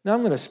 now I'm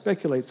going to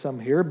speculate some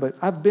here, but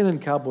I've been in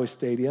Cowboy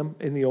Stadium,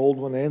 in the old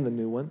one and the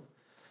new one.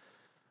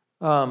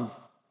 And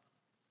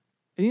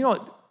you know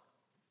what?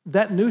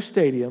 That new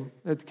stadium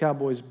that the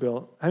Cowboys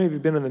built, how many of you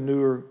have been in the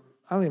newer,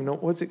 I don't even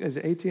know, is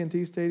it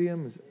AT&T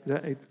Stadium? Is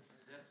that Death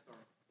Star.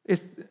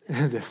 It's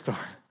Death Star.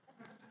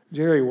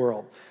 Jerry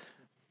World.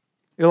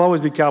 It'll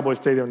always be Cowboy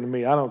Stadium to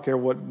me. I don't care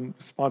what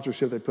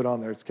sponsorship they put on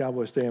there. It's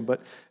Cowboy Stadium.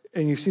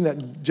 And you've seen that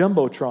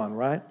Jumbotron,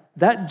 right?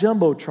 That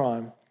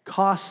Jumbotron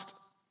cost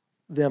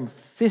them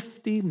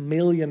 $50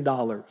 million.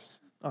 All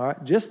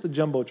right? Just the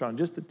Jumbotron,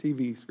 just the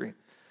TV screen.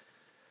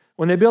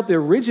 When they built the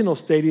original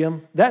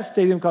stadium, that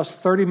stadium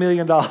cost $30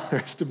 million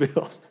to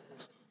build.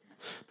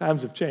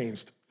 Times have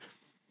changed.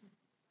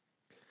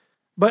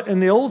 But in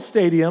the old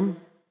stadium,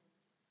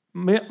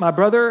 my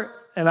brother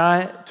and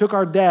I took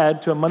our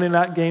dad to a Monday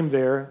night game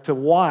there to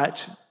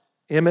watch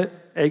Emmitt,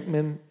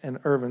 Aikman, and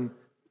Irvin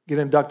get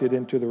inducted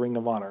into the Ring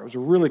of Honor. It was a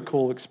really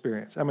cool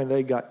experience. I mean,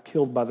 they got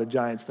killed by the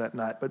Giants that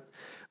night, but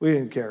we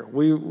didn't care. It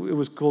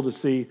was cool to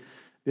see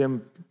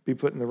them be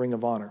put in the Ring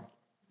of Honor.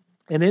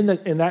 And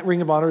in that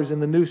Ring of Honor is in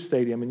the new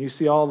stadium, and you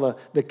see all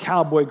the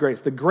Cowboy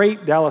greats. The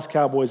great Dallas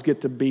Cowboys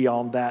get to be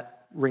on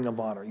that Ring of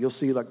Honor. You'll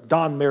see like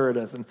Don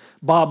Meredith and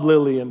Bob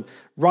Lilly and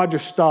Roger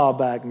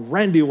Staubach and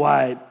Randy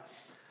White.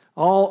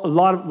 A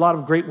lot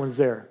of great ones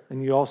there.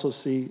 And you also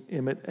see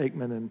Emmitt,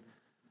 Aikman, and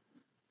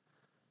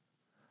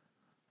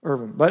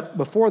Irvin. But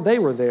before they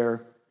were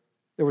there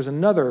was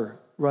another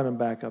running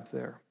back up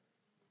there.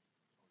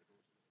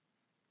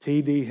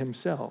 TD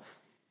himself,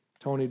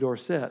 Tony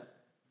Dorsett.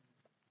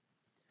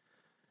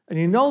 And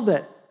you know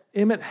that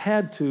Emmitt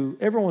had to,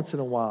 every once in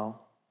a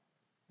while,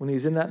 when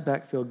he's in that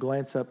backfield,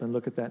 glance up and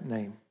look at that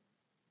name.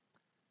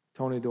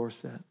 Tony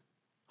Dorsett,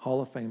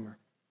 Hall of Famer.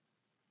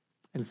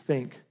 And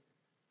think,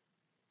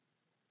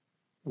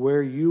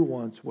 where you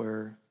once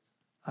were,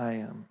 I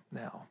am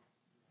now.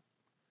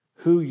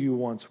 Who you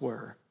once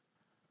were,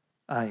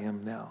 I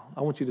am now.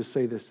 I want you to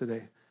say this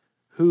today.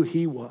 Who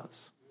he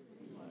was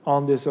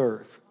on this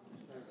earth,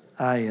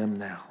 I am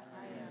now.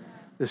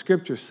 The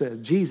scripture says,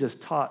 Jesus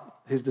taught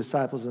his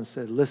disciples and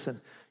said, listen,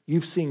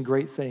 you've seen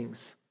great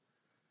things,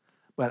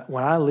 but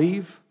when I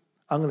leave,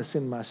 I'm going to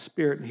send my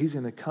spirit, and he's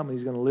going to come, and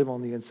he's going to live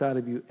on the inside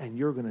of you, and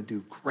you're going to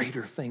do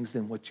greater things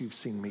than what you've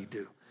seen me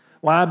do.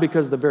 Why?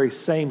 Because the very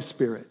same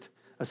spirit,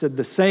 I said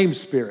the same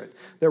spirit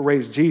that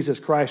raised Jesus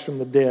Christ from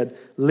the dead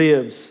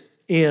lives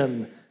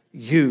in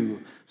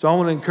you. So I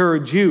want to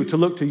encourage you to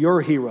look to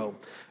your hero.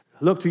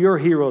 Look to your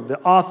hero, the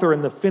author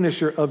and the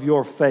finisher of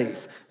your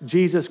faith,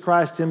 Jesus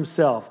Christ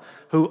himself,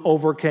 who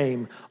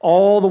overcame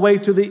all the way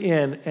to the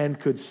end and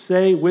could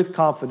say with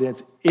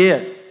confidence,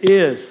 it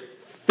is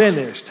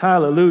finished.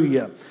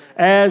 Hallelujah.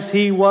 As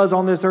he was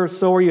on this earth,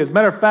 so are you. As a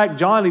matter of fact,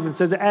 John even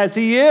says, as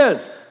he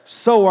is,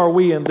 so are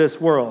we in this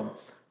world.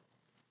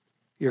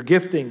 Your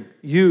gifting,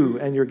 you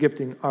and your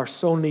gifting are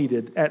so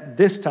needed at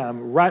this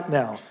time, right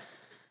now,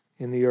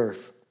 in the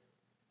earth.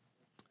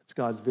 It's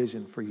God's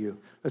vision for you.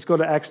 Let's go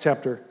to Acts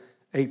chapter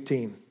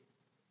 18.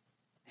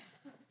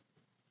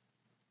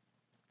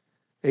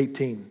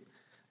 18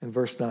 and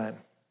verse 9.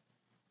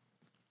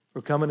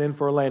 We're coming in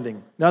for a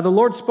landing. Now the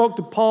Lord spoke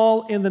to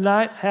Paul in the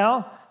night.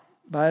 How?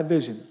 By a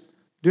vision.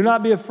 Do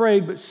not be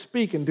afraid, but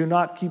speak and do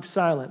not keep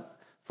silent.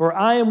 For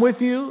I am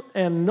with you,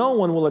 and no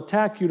one will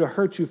attack you to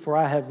hurt you, for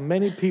I have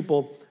many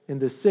people in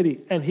this city.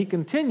 And he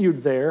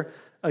continued there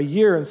a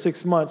year and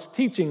 6 months,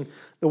 teaching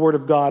the word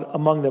of God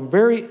among them.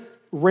 Very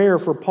rare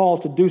for Paul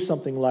to do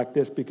something like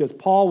this, because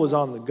Paul was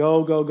on the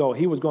go.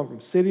 He was going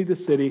from city to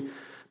city,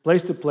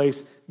 place to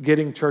place,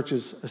 getting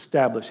churches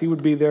established. He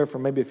would be there for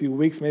maybe a few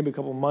weeks, maybe a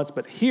couple of months.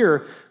 But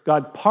here,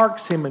 God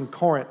parks him in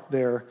Corinth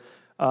there,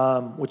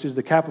 which is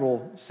the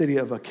capital city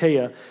of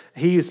Achaia.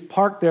 He's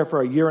parked there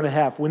for a year and a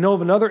half. We know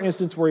of another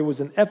instance where he was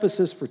in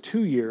Ephesus for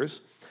 2 years,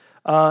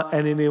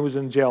 and then he was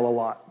in jail a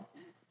lot.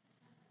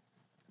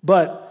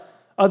 But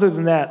other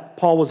than that,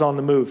 Paul was on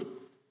the move.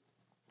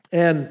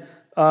 And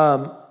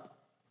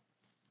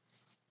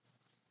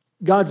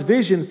God's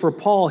vision for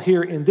Paul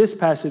here in this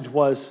passage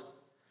was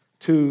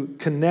to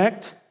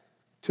connect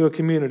to a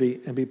community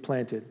and be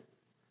planted. And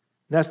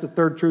that's the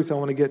third truth I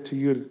want to get to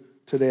you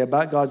today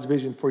about God's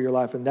vision for your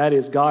life, and that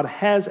is God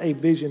has a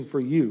vision for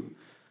you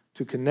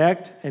to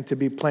connect and to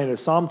be planted.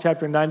 Psalm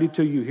chapter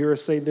 92, you hear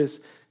us say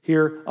this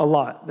here a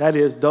lot. That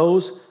is,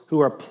 those who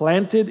are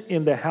planted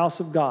in the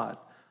house of God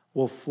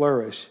will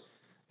flourish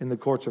in the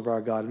courts of our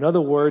God. In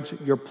other words,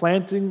 your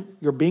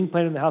being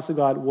planted in the house of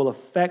God will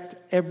affect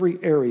every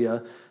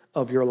area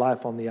of your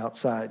life on the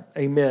outside.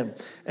 Amen.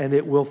 And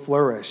it will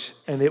flourish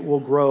and it will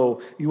grow.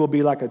 You will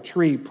be like a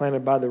tree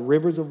planted by the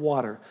rivers of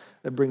water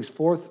that brings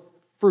forth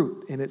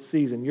fruit in its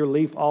season. Your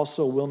leaf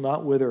also will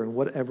not wither, and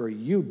whatever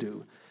you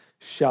do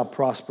shall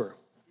prosper.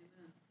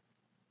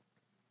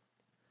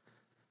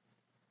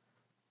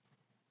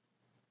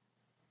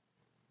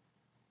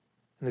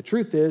 And the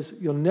truth is,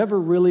 you'll never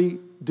really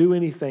do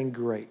anything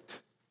great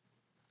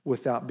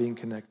without being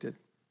connected.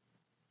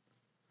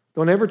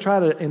 Don't ever try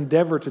to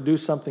endeavor to do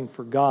something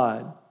for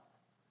God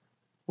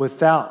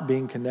without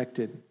being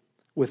connected,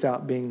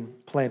 without being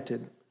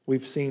planted.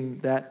 We've seen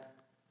that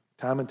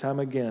time and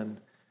time again.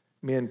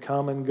 Men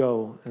come and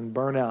go and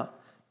burn out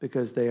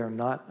because they are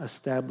not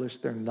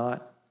established, they're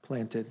not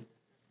planted.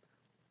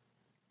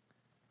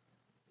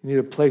 You need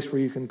a place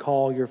where you can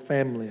call your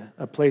family,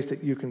 a place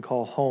that you can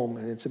call home,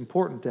 and it's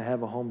important to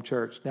have a home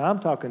church. Now, I'm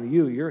talking to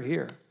you. You're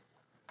here.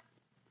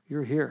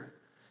 You're here.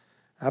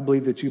 I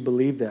believe that you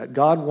believe that.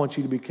 God wants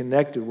you to be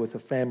connected with a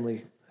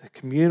family, a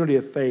community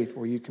of faith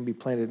where you can be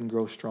planted and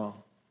grow strong.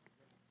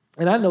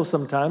 And I know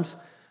sometimes,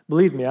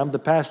 believe me, I'm the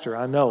pastor.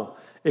 I know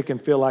it can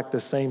feel like the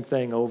same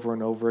thing over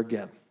and over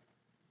again.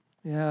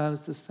 Yeah,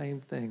 it's the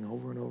same thing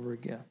over and over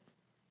again.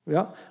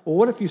 Yeah. Well,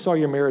 what if you saw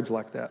your marriage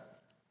like that?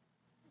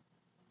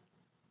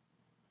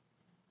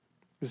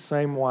 The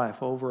same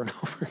wife over and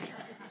over again.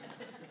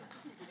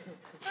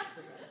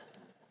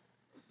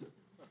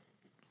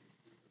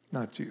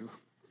 Not you.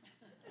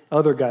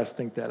 Other guys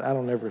think that. I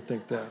don't ever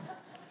think that.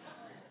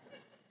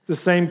 It's the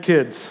same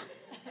kids.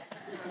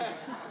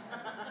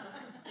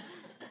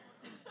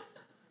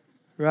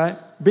 Right?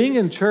 Being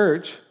in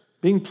church,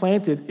 being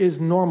planted is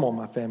normal,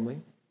 my family.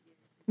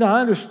 Now,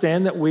 I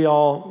understand that we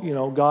all,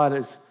 God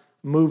has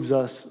moved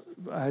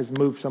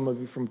some of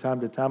you from time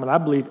to time, and I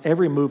believe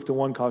every move to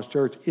One Cause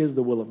Church is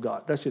the will of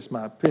God. That's just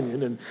my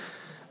opinion, and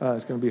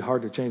it's going to be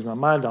hard to change my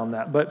mind on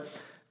that. But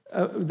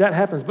that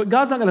happens. But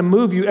God's not going to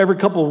move you every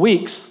couple of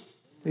weeks.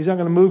 He's not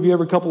going to move you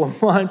every couple of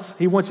months.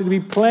 He wants you to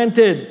be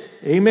planted.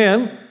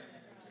 Amen.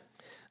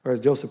 Or as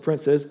Joseph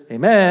Prince says,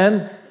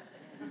 amen.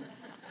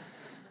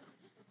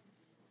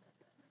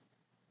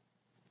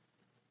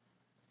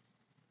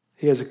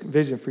 He has a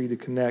vision for you to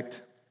connect,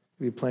 to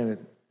be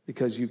planted,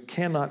 because you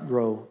cannot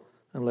grow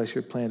unless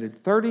you're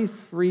planted.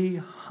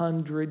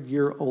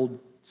 3,300-year-old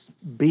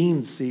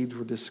bean seeds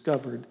were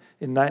discovered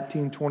in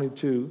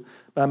 1922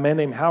 by a man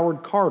named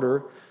Howard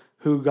Carter,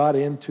 who got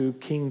into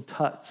King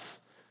Tut's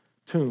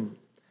tomb.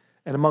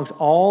 And amongst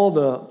all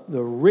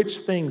the rich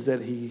things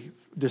that he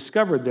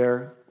discovered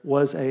there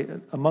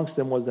amongst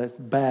them was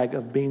that bag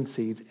of bean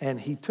seeds. And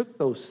he took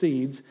those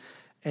seeds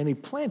and he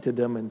planted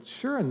them. And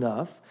sure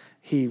enough,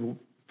 he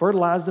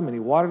fertilized them and he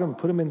watered them and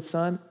put them in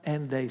sun,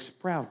 and they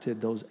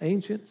sprouted. Those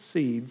ancient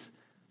seeds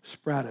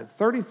sprouted.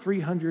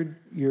 3,300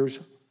 years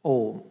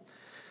old.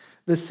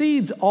 The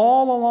seeds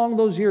all along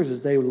those years,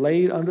 as they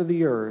laid under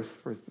the earth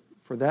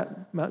for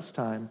that much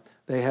time,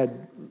 they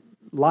had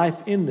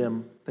life in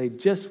them. They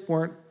just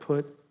weren't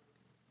put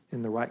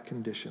in the right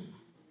condition.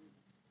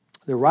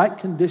 The right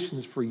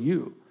conditions for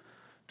you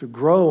to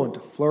grow and to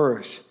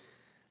flourish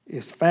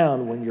is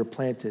found when you're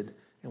planted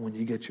and when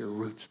you get your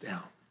roots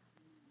down.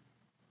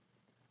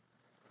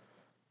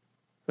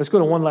 Let's go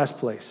to one last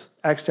place,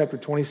 Acts chapter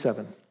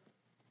 27.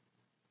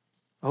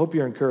 I hope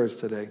you're encouraged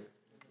today.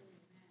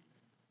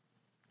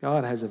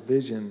 God has a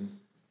vision.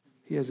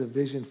 He has a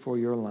vision for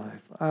your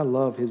life. I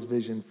love his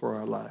vision for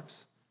our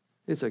lives.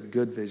 It's a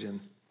good vision.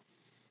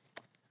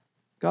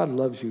 God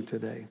loves you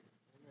today.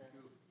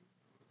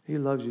 He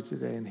loves you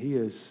today, and he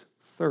is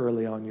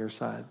thoroughly on your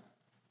side.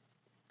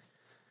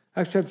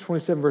 Acts chapter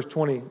 27, verse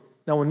 20.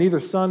 Now, when neither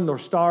sun nor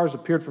stars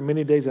appeared for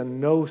many days,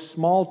 and no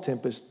small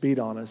tempest beat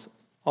on us,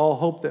 all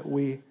hope that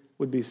we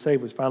would be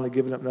saved was finally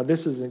given up. Now,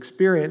 this is an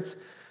experience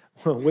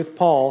with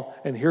Paul,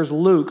 and here's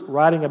Luke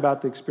writing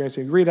about the experience.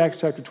 And you read Acts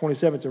chapter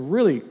 27, it's a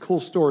really cool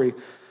story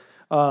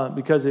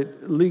because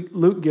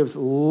Luke gives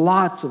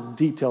lots of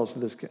details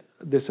to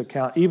this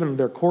account, even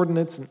their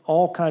coordinates and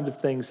all kinds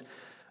of things.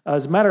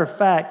 As a matter of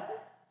fact,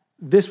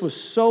 this was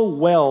so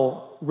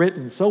well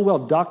written, so well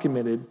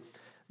documented,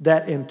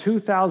 that in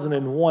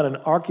 2001, an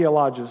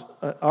archaeologist,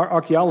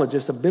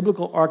 a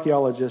biblical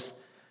archaeologist,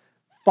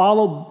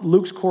 followed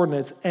Luke's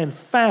coordinates and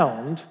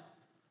found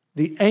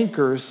the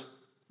anchors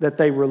that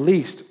they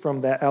released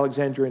from that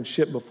Alexandrian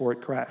ship before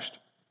it crashed.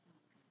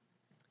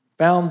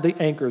 Found the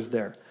anchors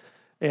there.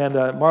 And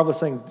marvelous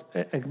thing,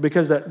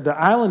 because the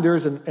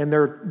islanders and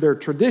their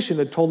tradition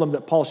had told them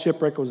that Paul's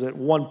shipwreck was at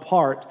one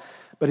part,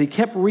 but he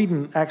kept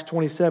reading Acts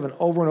 27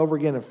 over and over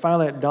again, and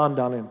finally it dawned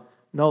on him,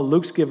 no,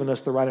 Luke's given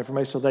us the right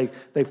information. So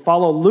they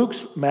follow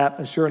Luke's map,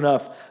 and sure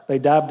enough, they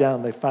dive down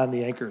and they find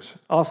the anchors.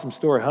 Awesome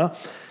story, huh?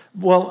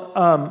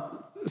 Well,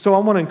 so I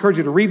want to encourage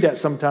you to read that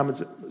sometime.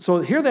 So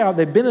here they are.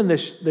 They've been in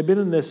this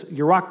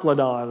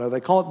Euroclydon, or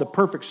they call it the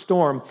perfect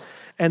storm,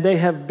 and they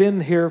have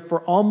been here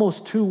for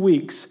almost 2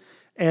 weeks.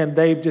 And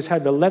they've just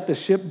had to let the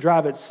ship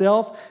drive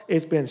itself.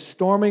 It's been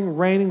storming,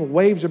 raining,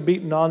 waves are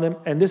beating on them.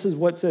 And this is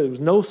what it says. There was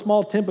no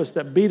small tempest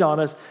that beat on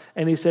us.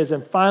 And he says,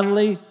 and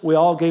finally, we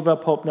all gave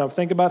up hope. Now,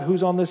 think about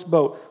who's on this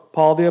boat.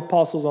 Paul the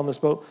apostle's on this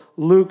boat.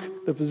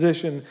 Luke, the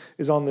physician,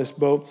 is on this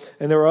boat.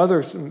 And there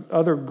are some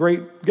other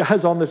great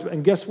guys on this.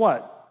 And guess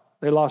what?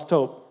 They lost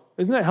hope.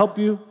 Doesn't that help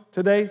you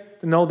today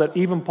to know that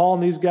even Paul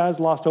and these guys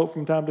lost hope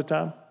from time to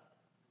time?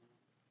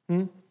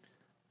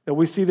 That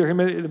we see their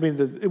humility. I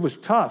mean, it was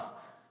tough.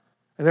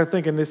 And they're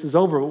thinking this is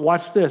over, but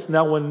watch this.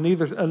 Now when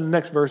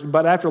next verse,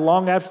 but after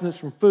long abstinence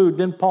from food,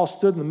 then Paul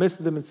stood in the midst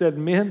of them and said,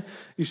 men,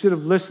 you should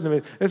have listened to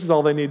me. This is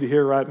all they need to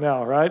hear right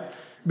now, right?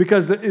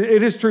 Because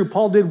it is true,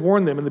 Paul did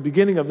warn them in the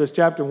beginning of this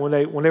chapter when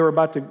they were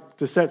about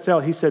to set sail.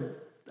 He said,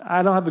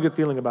 I don't have a good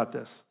feeling about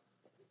this.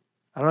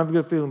 I don't have a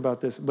good feeling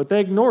about this. But they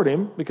ignored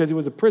him because he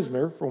was a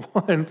prisoner, for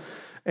one,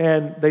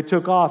 and they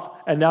took off.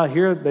 And now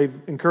here they've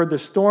incurred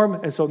this storm.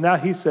 And so now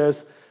he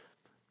says,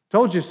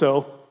 told you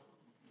so.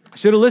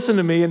 Should have listened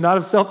to me and not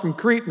have sailed from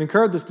Crete and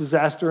incurred this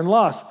disaster and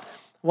loss.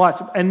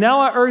 Watch. And now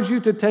I urge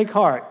you to take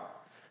heart.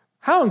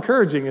 How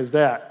encouraging is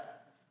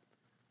that?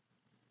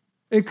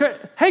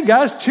 Hey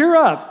guys, cheer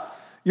up.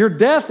 Your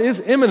death is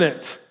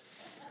imminent.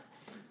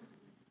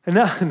 And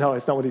now, no,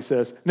 it's not what he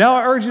says. Now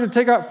I urge you to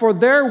take heart, for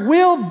there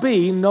will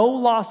be no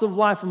loss of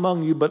life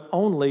among you, but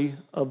only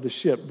of the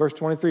ship. Verse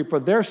 23, for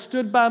there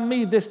stood by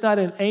me this night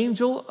an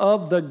angel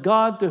of the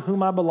God to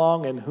whom I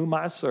belong and whom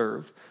I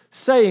serve,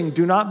 saying,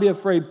 do not be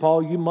afraid,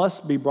 Paul, you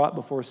must be brought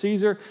before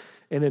Caesar.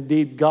 And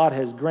indeed, God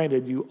has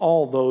granted you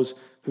all those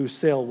who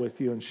sail with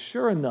you. And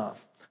sure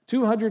enough,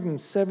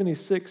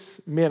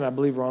 276 men, I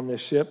believe, are on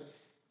this ship.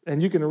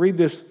 And you can read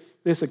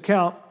this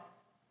account.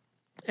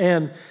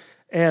 And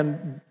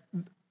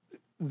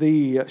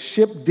the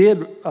ship did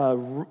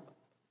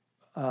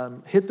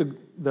hit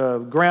the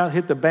ground,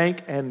 hit the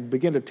bank, and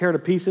begin to tear to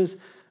pieces.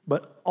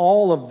 But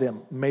all of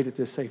them made it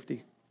to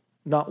safety.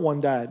 Not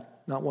one died.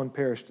 Not one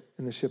perished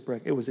in the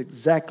shipwreck. It was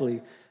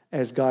exactly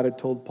as God had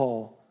told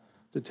Paul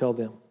to tell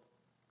them.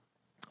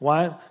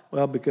 Why?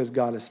 Well, because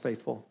God is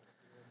faithful.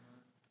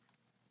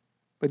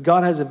 But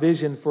God has a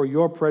vision for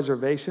your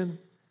preservation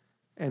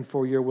and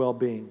for your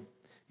well-being.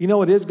 You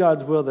know, it is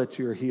God's will that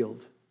you are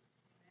healed.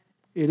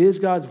 It is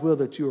God's will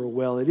that you are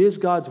well. It is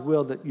God's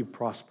will that you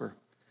prosper.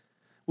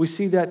 We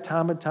see that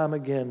time and time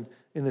again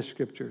in the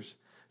Scriptures.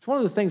 It's one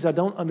of the things I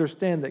don't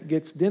understand that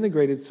gets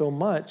denigrated so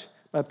much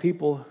by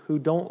people who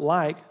don't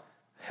like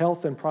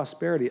health and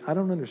prosperity. I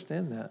don't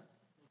understand that.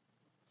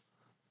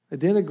 They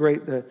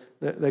denigrate,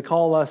 they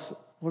call us,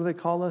 what do they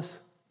call us?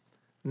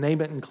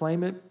 Name it and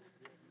claim it,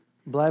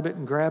 blab it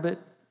and grab it,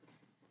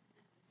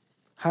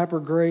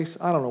 hyper grace.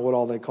 I don't know what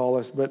all they call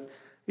us, but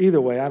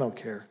either way, I don't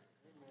care.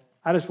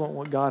 I just want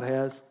what God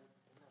has,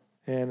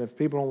 and if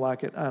people don't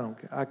like it, I don't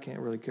care. I can't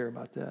really care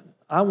about that.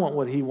 I want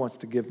what He wants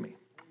to give me.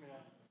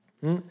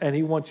 And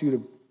He wants you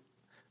to.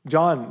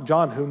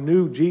 John, who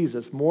knew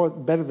Jesus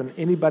better than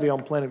anybody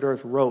on planet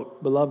Earth,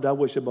 wrote, beloved, I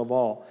wish above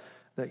all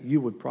that you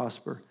would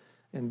prosper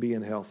and be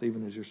in health,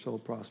 even as your soul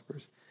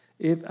prospers.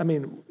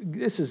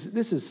 This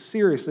is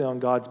seriously on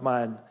God's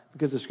mind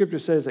Because the scripture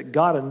says that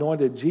God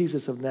anointed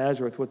Jesus of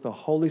Nazareth with the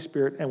Holy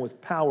Spirit and with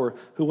power,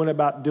 who went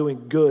about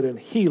doing good and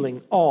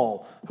healing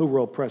all who were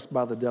oppressed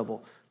by the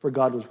devil, for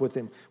God was with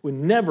him. We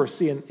never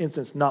see an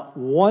instance, not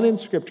one in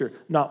scripture,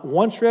 not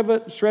one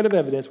shred of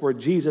evidence where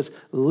Jesus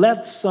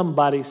left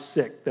somebody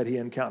sick that he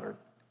encountered.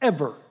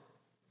 Ever.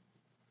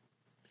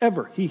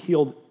 Ever. He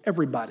healed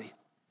everybody.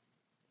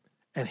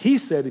 And he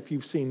said, if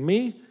you've seen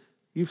me,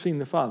 you've seen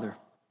the Father.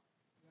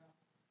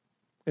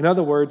 In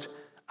other words,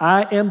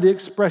 I am the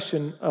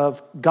expression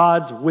of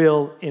God's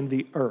will in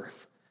the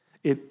earth.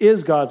 It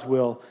is God's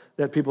will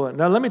that people...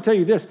 Now, let me tell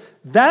you this.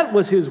 That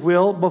was his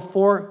will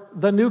before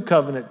the new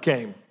covenant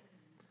came.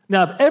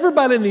 Now, if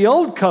everybody in the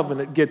old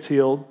covenant gets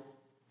healed,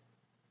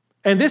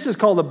 and this is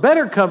called a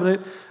better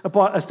covenant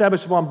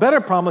established upon better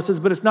promises,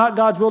 but it's not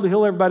God's will to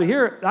heal everybody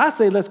here, I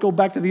say let's go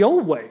back to the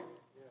old way.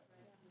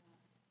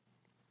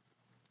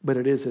 But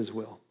it is his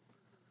will.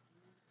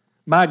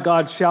 My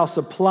God shall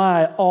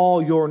supply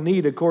all your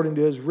need according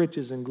to his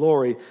riches and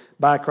glory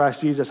by Christ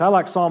Jesus. I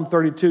like Psalm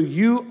 32.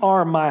 You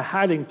are my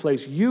hiding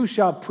place. You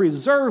shall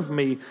preserve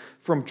me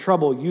from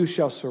trouble. You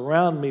shall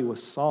surround me with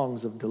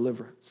songs of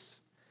deliverance.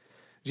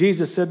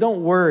 Jesus said,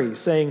 don't worry,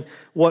 saying,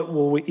 what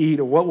will we eat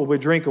or what will we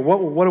drink or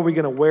what are we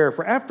going to wear?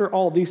 For after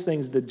all these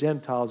things, the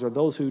Gentiles or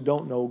those who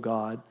don't know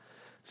God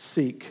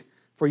seek.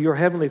 For your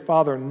heavenly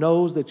Father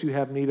knows that you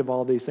have need of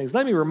all these things.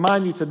 Let me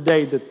remind you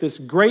today that this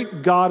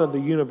great God of the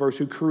universe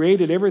who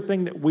created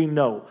everything that we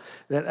know,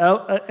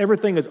 that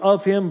everything is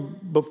of him,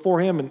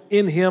 before him, and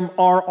in him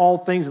are all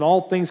things, and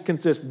all things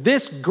consist.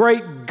 This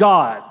great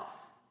God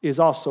is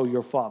also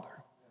your Father.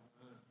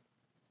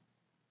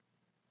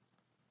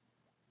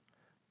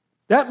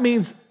 That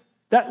means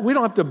that we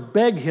don't have to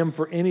beg him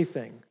for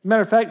anything.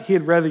 Matter of fact, he'd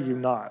rather you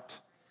not.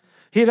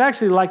 He'd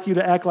actually like you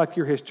to act like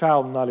you're his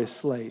child and not his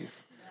slave,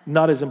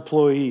 not his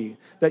employee.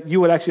 That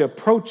you would actually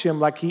approach him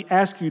like he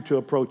asked you to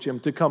approach him,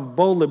 to come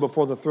boldly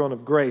before the throne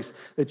of grace,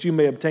 that you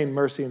may obtain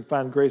mercy and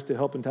find grace to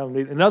help in time of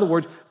need. In other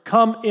words,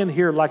 come in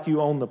here like you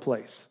own the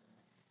place,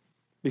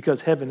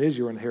 because heaven is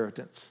your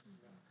inheritance.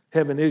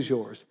 Heaven is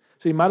yours.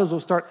 So you might as well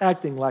start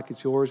acting like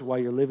it's yours while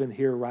you're living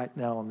here right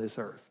now on this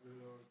earth.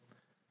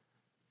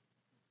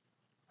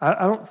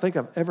 I don't think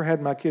I've ever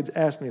had my kids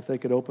ask me if they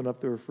could open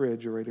up the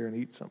refrigerator and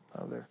eat something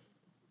out of there.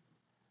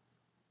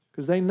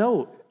 Because they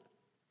know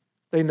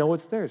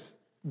it's theirs.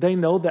 They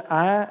know that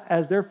I,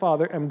 as their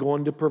father, am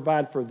going to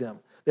provide for them.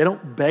 They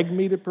don't beg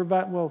me to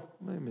provide. Well,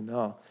 maybe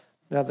no,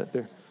 now that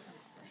they're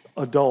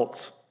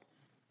adults.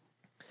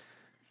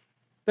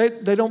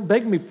 They don't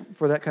beg me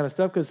for that kind of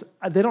stuff because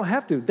they don't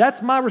have to.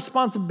 That's my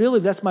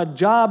responsibility. That's my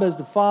job as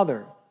the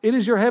father. It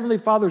is your heavenly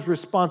Father's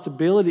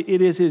responsibility.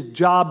 It is his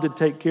job to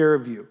take care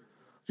of you.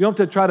 You don't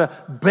have to try to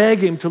beg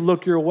him to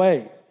look your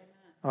way.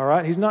 All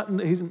right? He's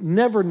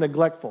never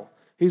neglectful.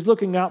 He's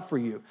looking out for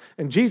you.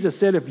 And Jesus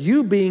said, if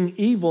you being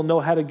evil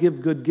know how to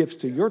give good gifts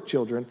to your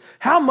children,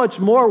 how much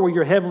more will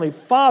your heavenly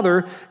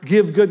Father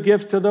give good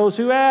gifts to those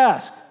who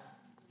ask?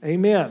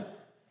 Amen.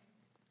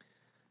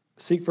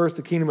 Seek first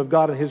the kingdom of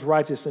God and his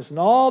righteousness, and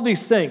all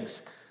these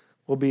things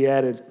will be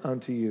added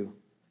unto you.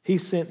 He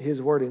sent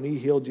his word and he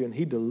healed you and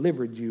he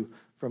delivered you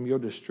from your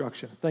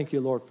destruction. Thank you,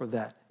 Lord, for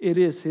that. It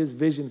is his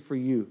vision for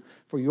you,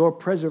 for your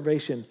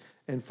preservation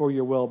and for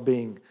your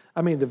well-being.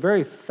 I mean, the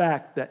very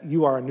fact that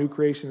you are a new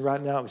creation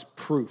right now is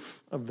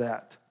proof of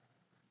that.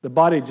 The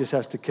body just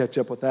has to catch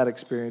up with that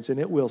experience, and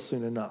it will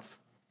soon enough.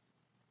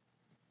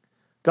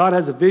 God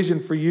has a vision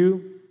for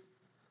you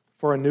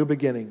for a new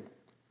beginning.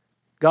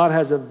 God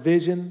has a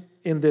vision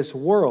in this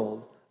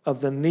world of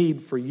the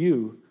need for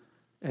you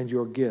and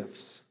your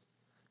gifts.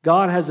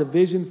 God has a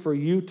vision for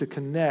you to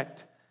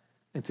connect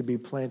and to be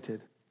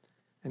planted.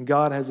 And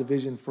God has a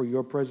vision for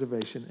your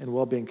preservation and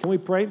well-being. Can we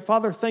pray?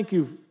 Father, thank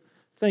you.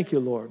 Thank you,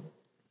 Lord,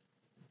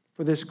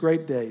 for this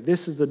great day.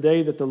 This is the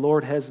day that the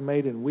Lord has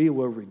made, and we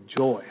will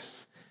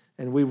rejoice,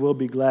 and we will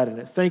be glad in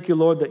it. Thank you,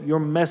 Lord, that your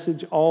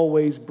message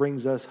always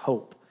brings us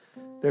hope.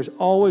 There's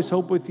always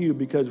hope with you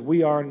because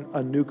we are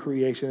a new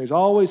creation. There's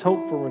always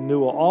hope for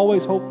renewal,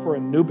 always hope for a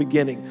new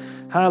beginning.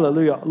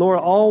 Hallelujah. Lord,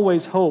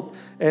 always hope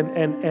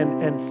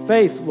and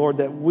faith, Lord,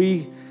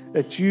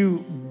 that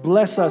you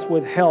bless us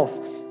with health.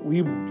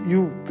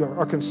 You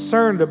are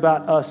concerned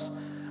about us,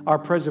 our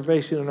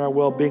preservation and our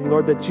well-being,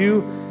 Lord, that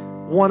you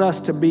want us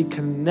to be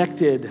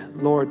connected,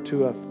 Lord,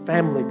 to a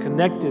family,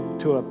 connected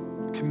to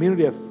a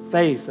community of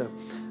faith,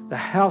 the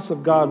house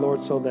of God, Lord,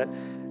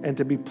 and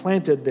to be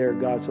planted there,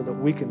 God, so that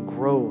we can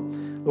grow.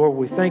 Lord,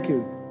 we thank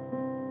you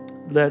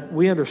that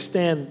we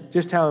understand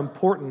just how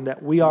important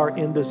that we are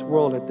in this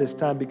world at this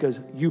time because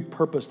you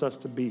purposed us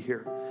to be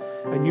here.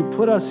 And you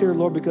put us here,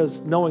 Lord,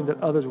 because knowing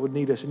that others would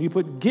need us. And you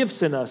put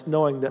gifts in us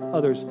knowing that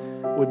others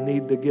would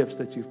need the gifts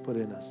that you've put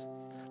in us.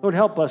 Lord,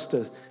 help us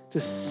to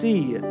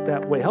see it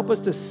that way. Help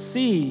us to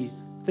see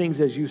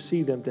things as you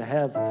see them, to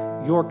have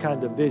your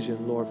kind of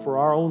vision, Lord, for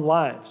our own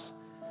lives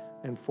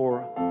and for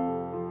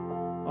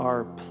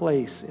our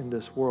place in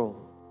this world.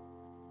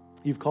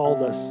 You've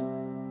called us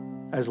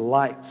as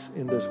lights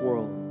in this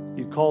world.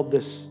 You've called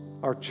this,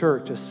 our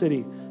church, a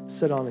city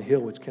set on a hill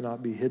which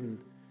cannot be hidden.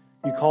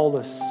 You called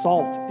us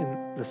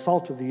the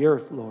salt of the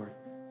earth, Lord,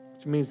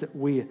 which means that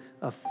we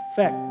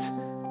affect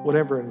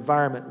whatever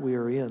environment we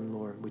are in,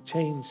 Lord. We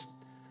change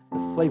the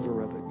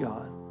flavor of it,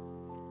 God.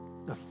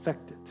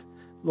 Affect it.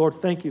 Lord,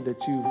 thank you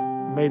that you've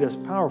made us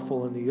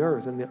powerful in the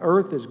earth, and the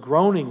earth is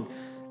groaning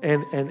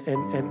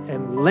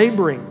and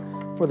laboring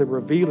for the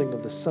revealing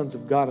of the sons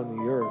of God on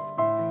the earth.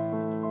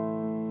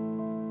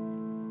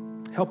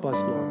 Help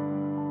us,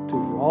 Lord, to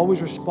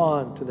always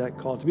respond to that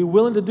call, to be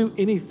willing to do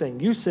anything.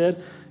 You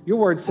said, your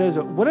word says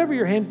that whatever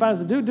your hand finds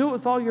to do, do it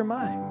with all your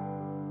might.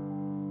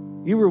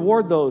 You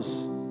reward those.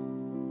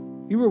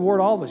 You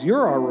reward all of us.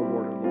 You're our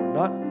rewarder,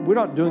 Lord. We're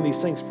not doing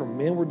these things for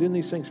men. We're doing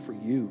these things for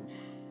you.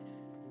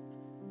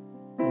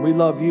 And we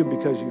love you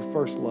because you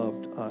first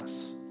loved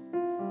us.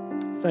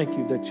 Thank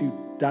you that you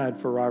died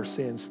for our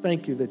sins.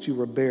 Thank you that you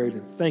were buried,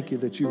 and thank you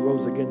that you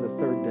rose again the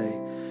third day.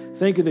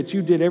 Thank you that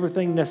you did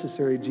everything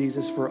necessary,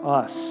 Jesus, for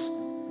us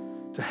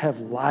to have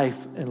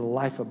life and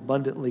life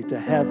abundantly, to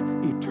have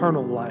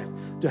eternal life,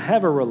 to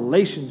have a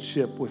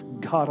relationship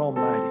with God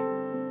Almighty.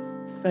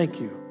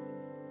 Thank you.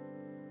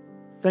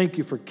 Thank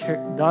you for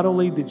not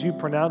only did you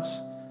pronounce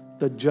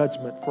the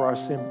judgment for our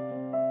sin,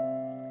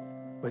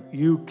 but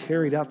you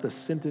carried out the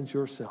sentence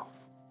yourself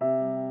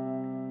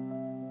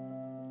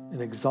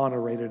and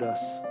exonerated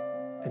us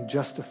and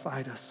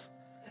justified us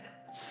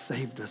and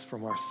saved us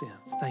from our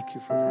sins. Thank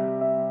you for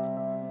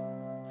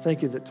that.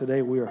 Thank you that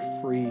today we are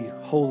free,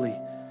 holy,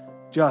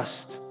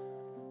 just,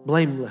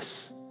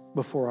 blameless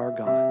before our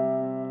God.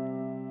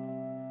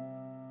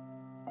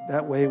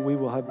 That way we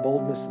will have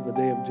boldness in the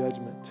day of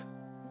judgment,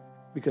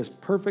 because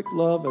perfect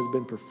love has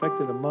been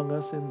perfected among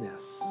us in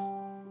this.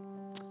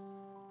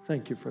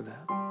 Thank you for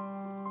that.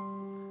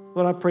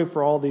 Lord, I pray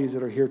for all these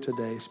that are here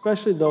today,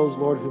 especially those,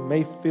 Lord, who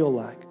may feel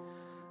like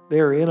they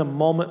are in a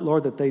moment,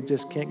 Lord, that they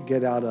just can't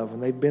get out of,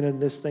 and they've been in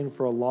this thing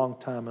for a long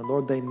time, and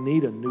Lord, they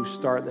need a new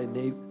start. They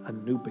need a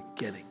new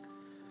beginning.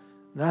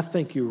 And I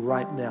thank you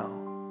right now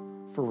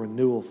for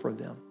renewal for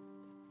them,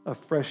 a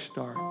fresh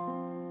start.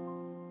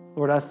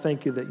 Lord, I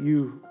thank you that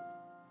you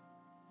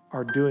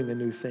are doing a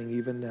new thing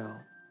even now,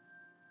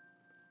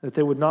 that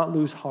they would not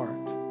lose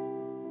heart,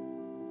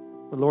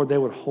 but Lord, they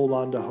would hold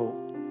on to hope.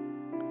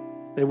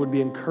 They would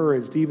be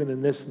encouraged even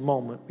in this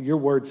moment. Your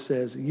word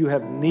says you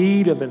have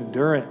need of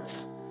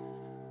endurance.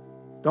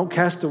 Don't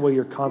cast away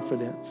your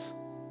confidence,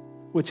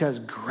 which has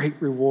great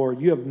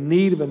reward. You have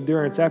need of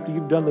endurance. After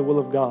you've done the will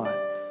of God,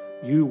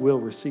 you will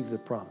receive the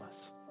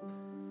promise.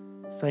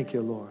 Thank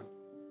you, Lord.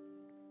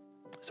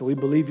 So we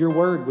believe your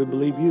word. We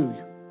believe you.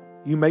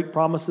 You make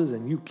promises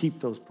and you keep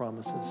those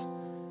promises.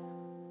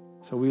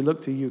 So we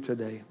look to you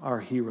today, our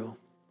hero,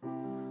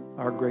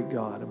 our great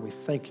God, and we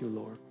thank you,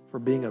 Lord, for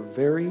being a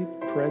very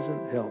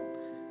present help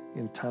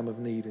in time of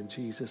need. In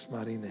Jesus'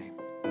 mighty name,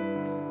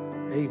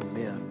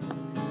 amen.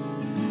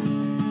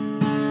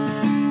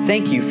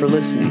 Thank you for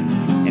listening,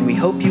 and we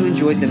hope you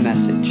enjoyed the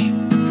message.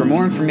 For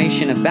more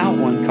information about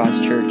One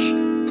Cause Church,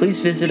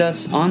 please visit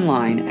us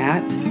online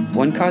at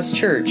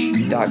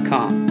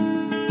onecausechurch.com.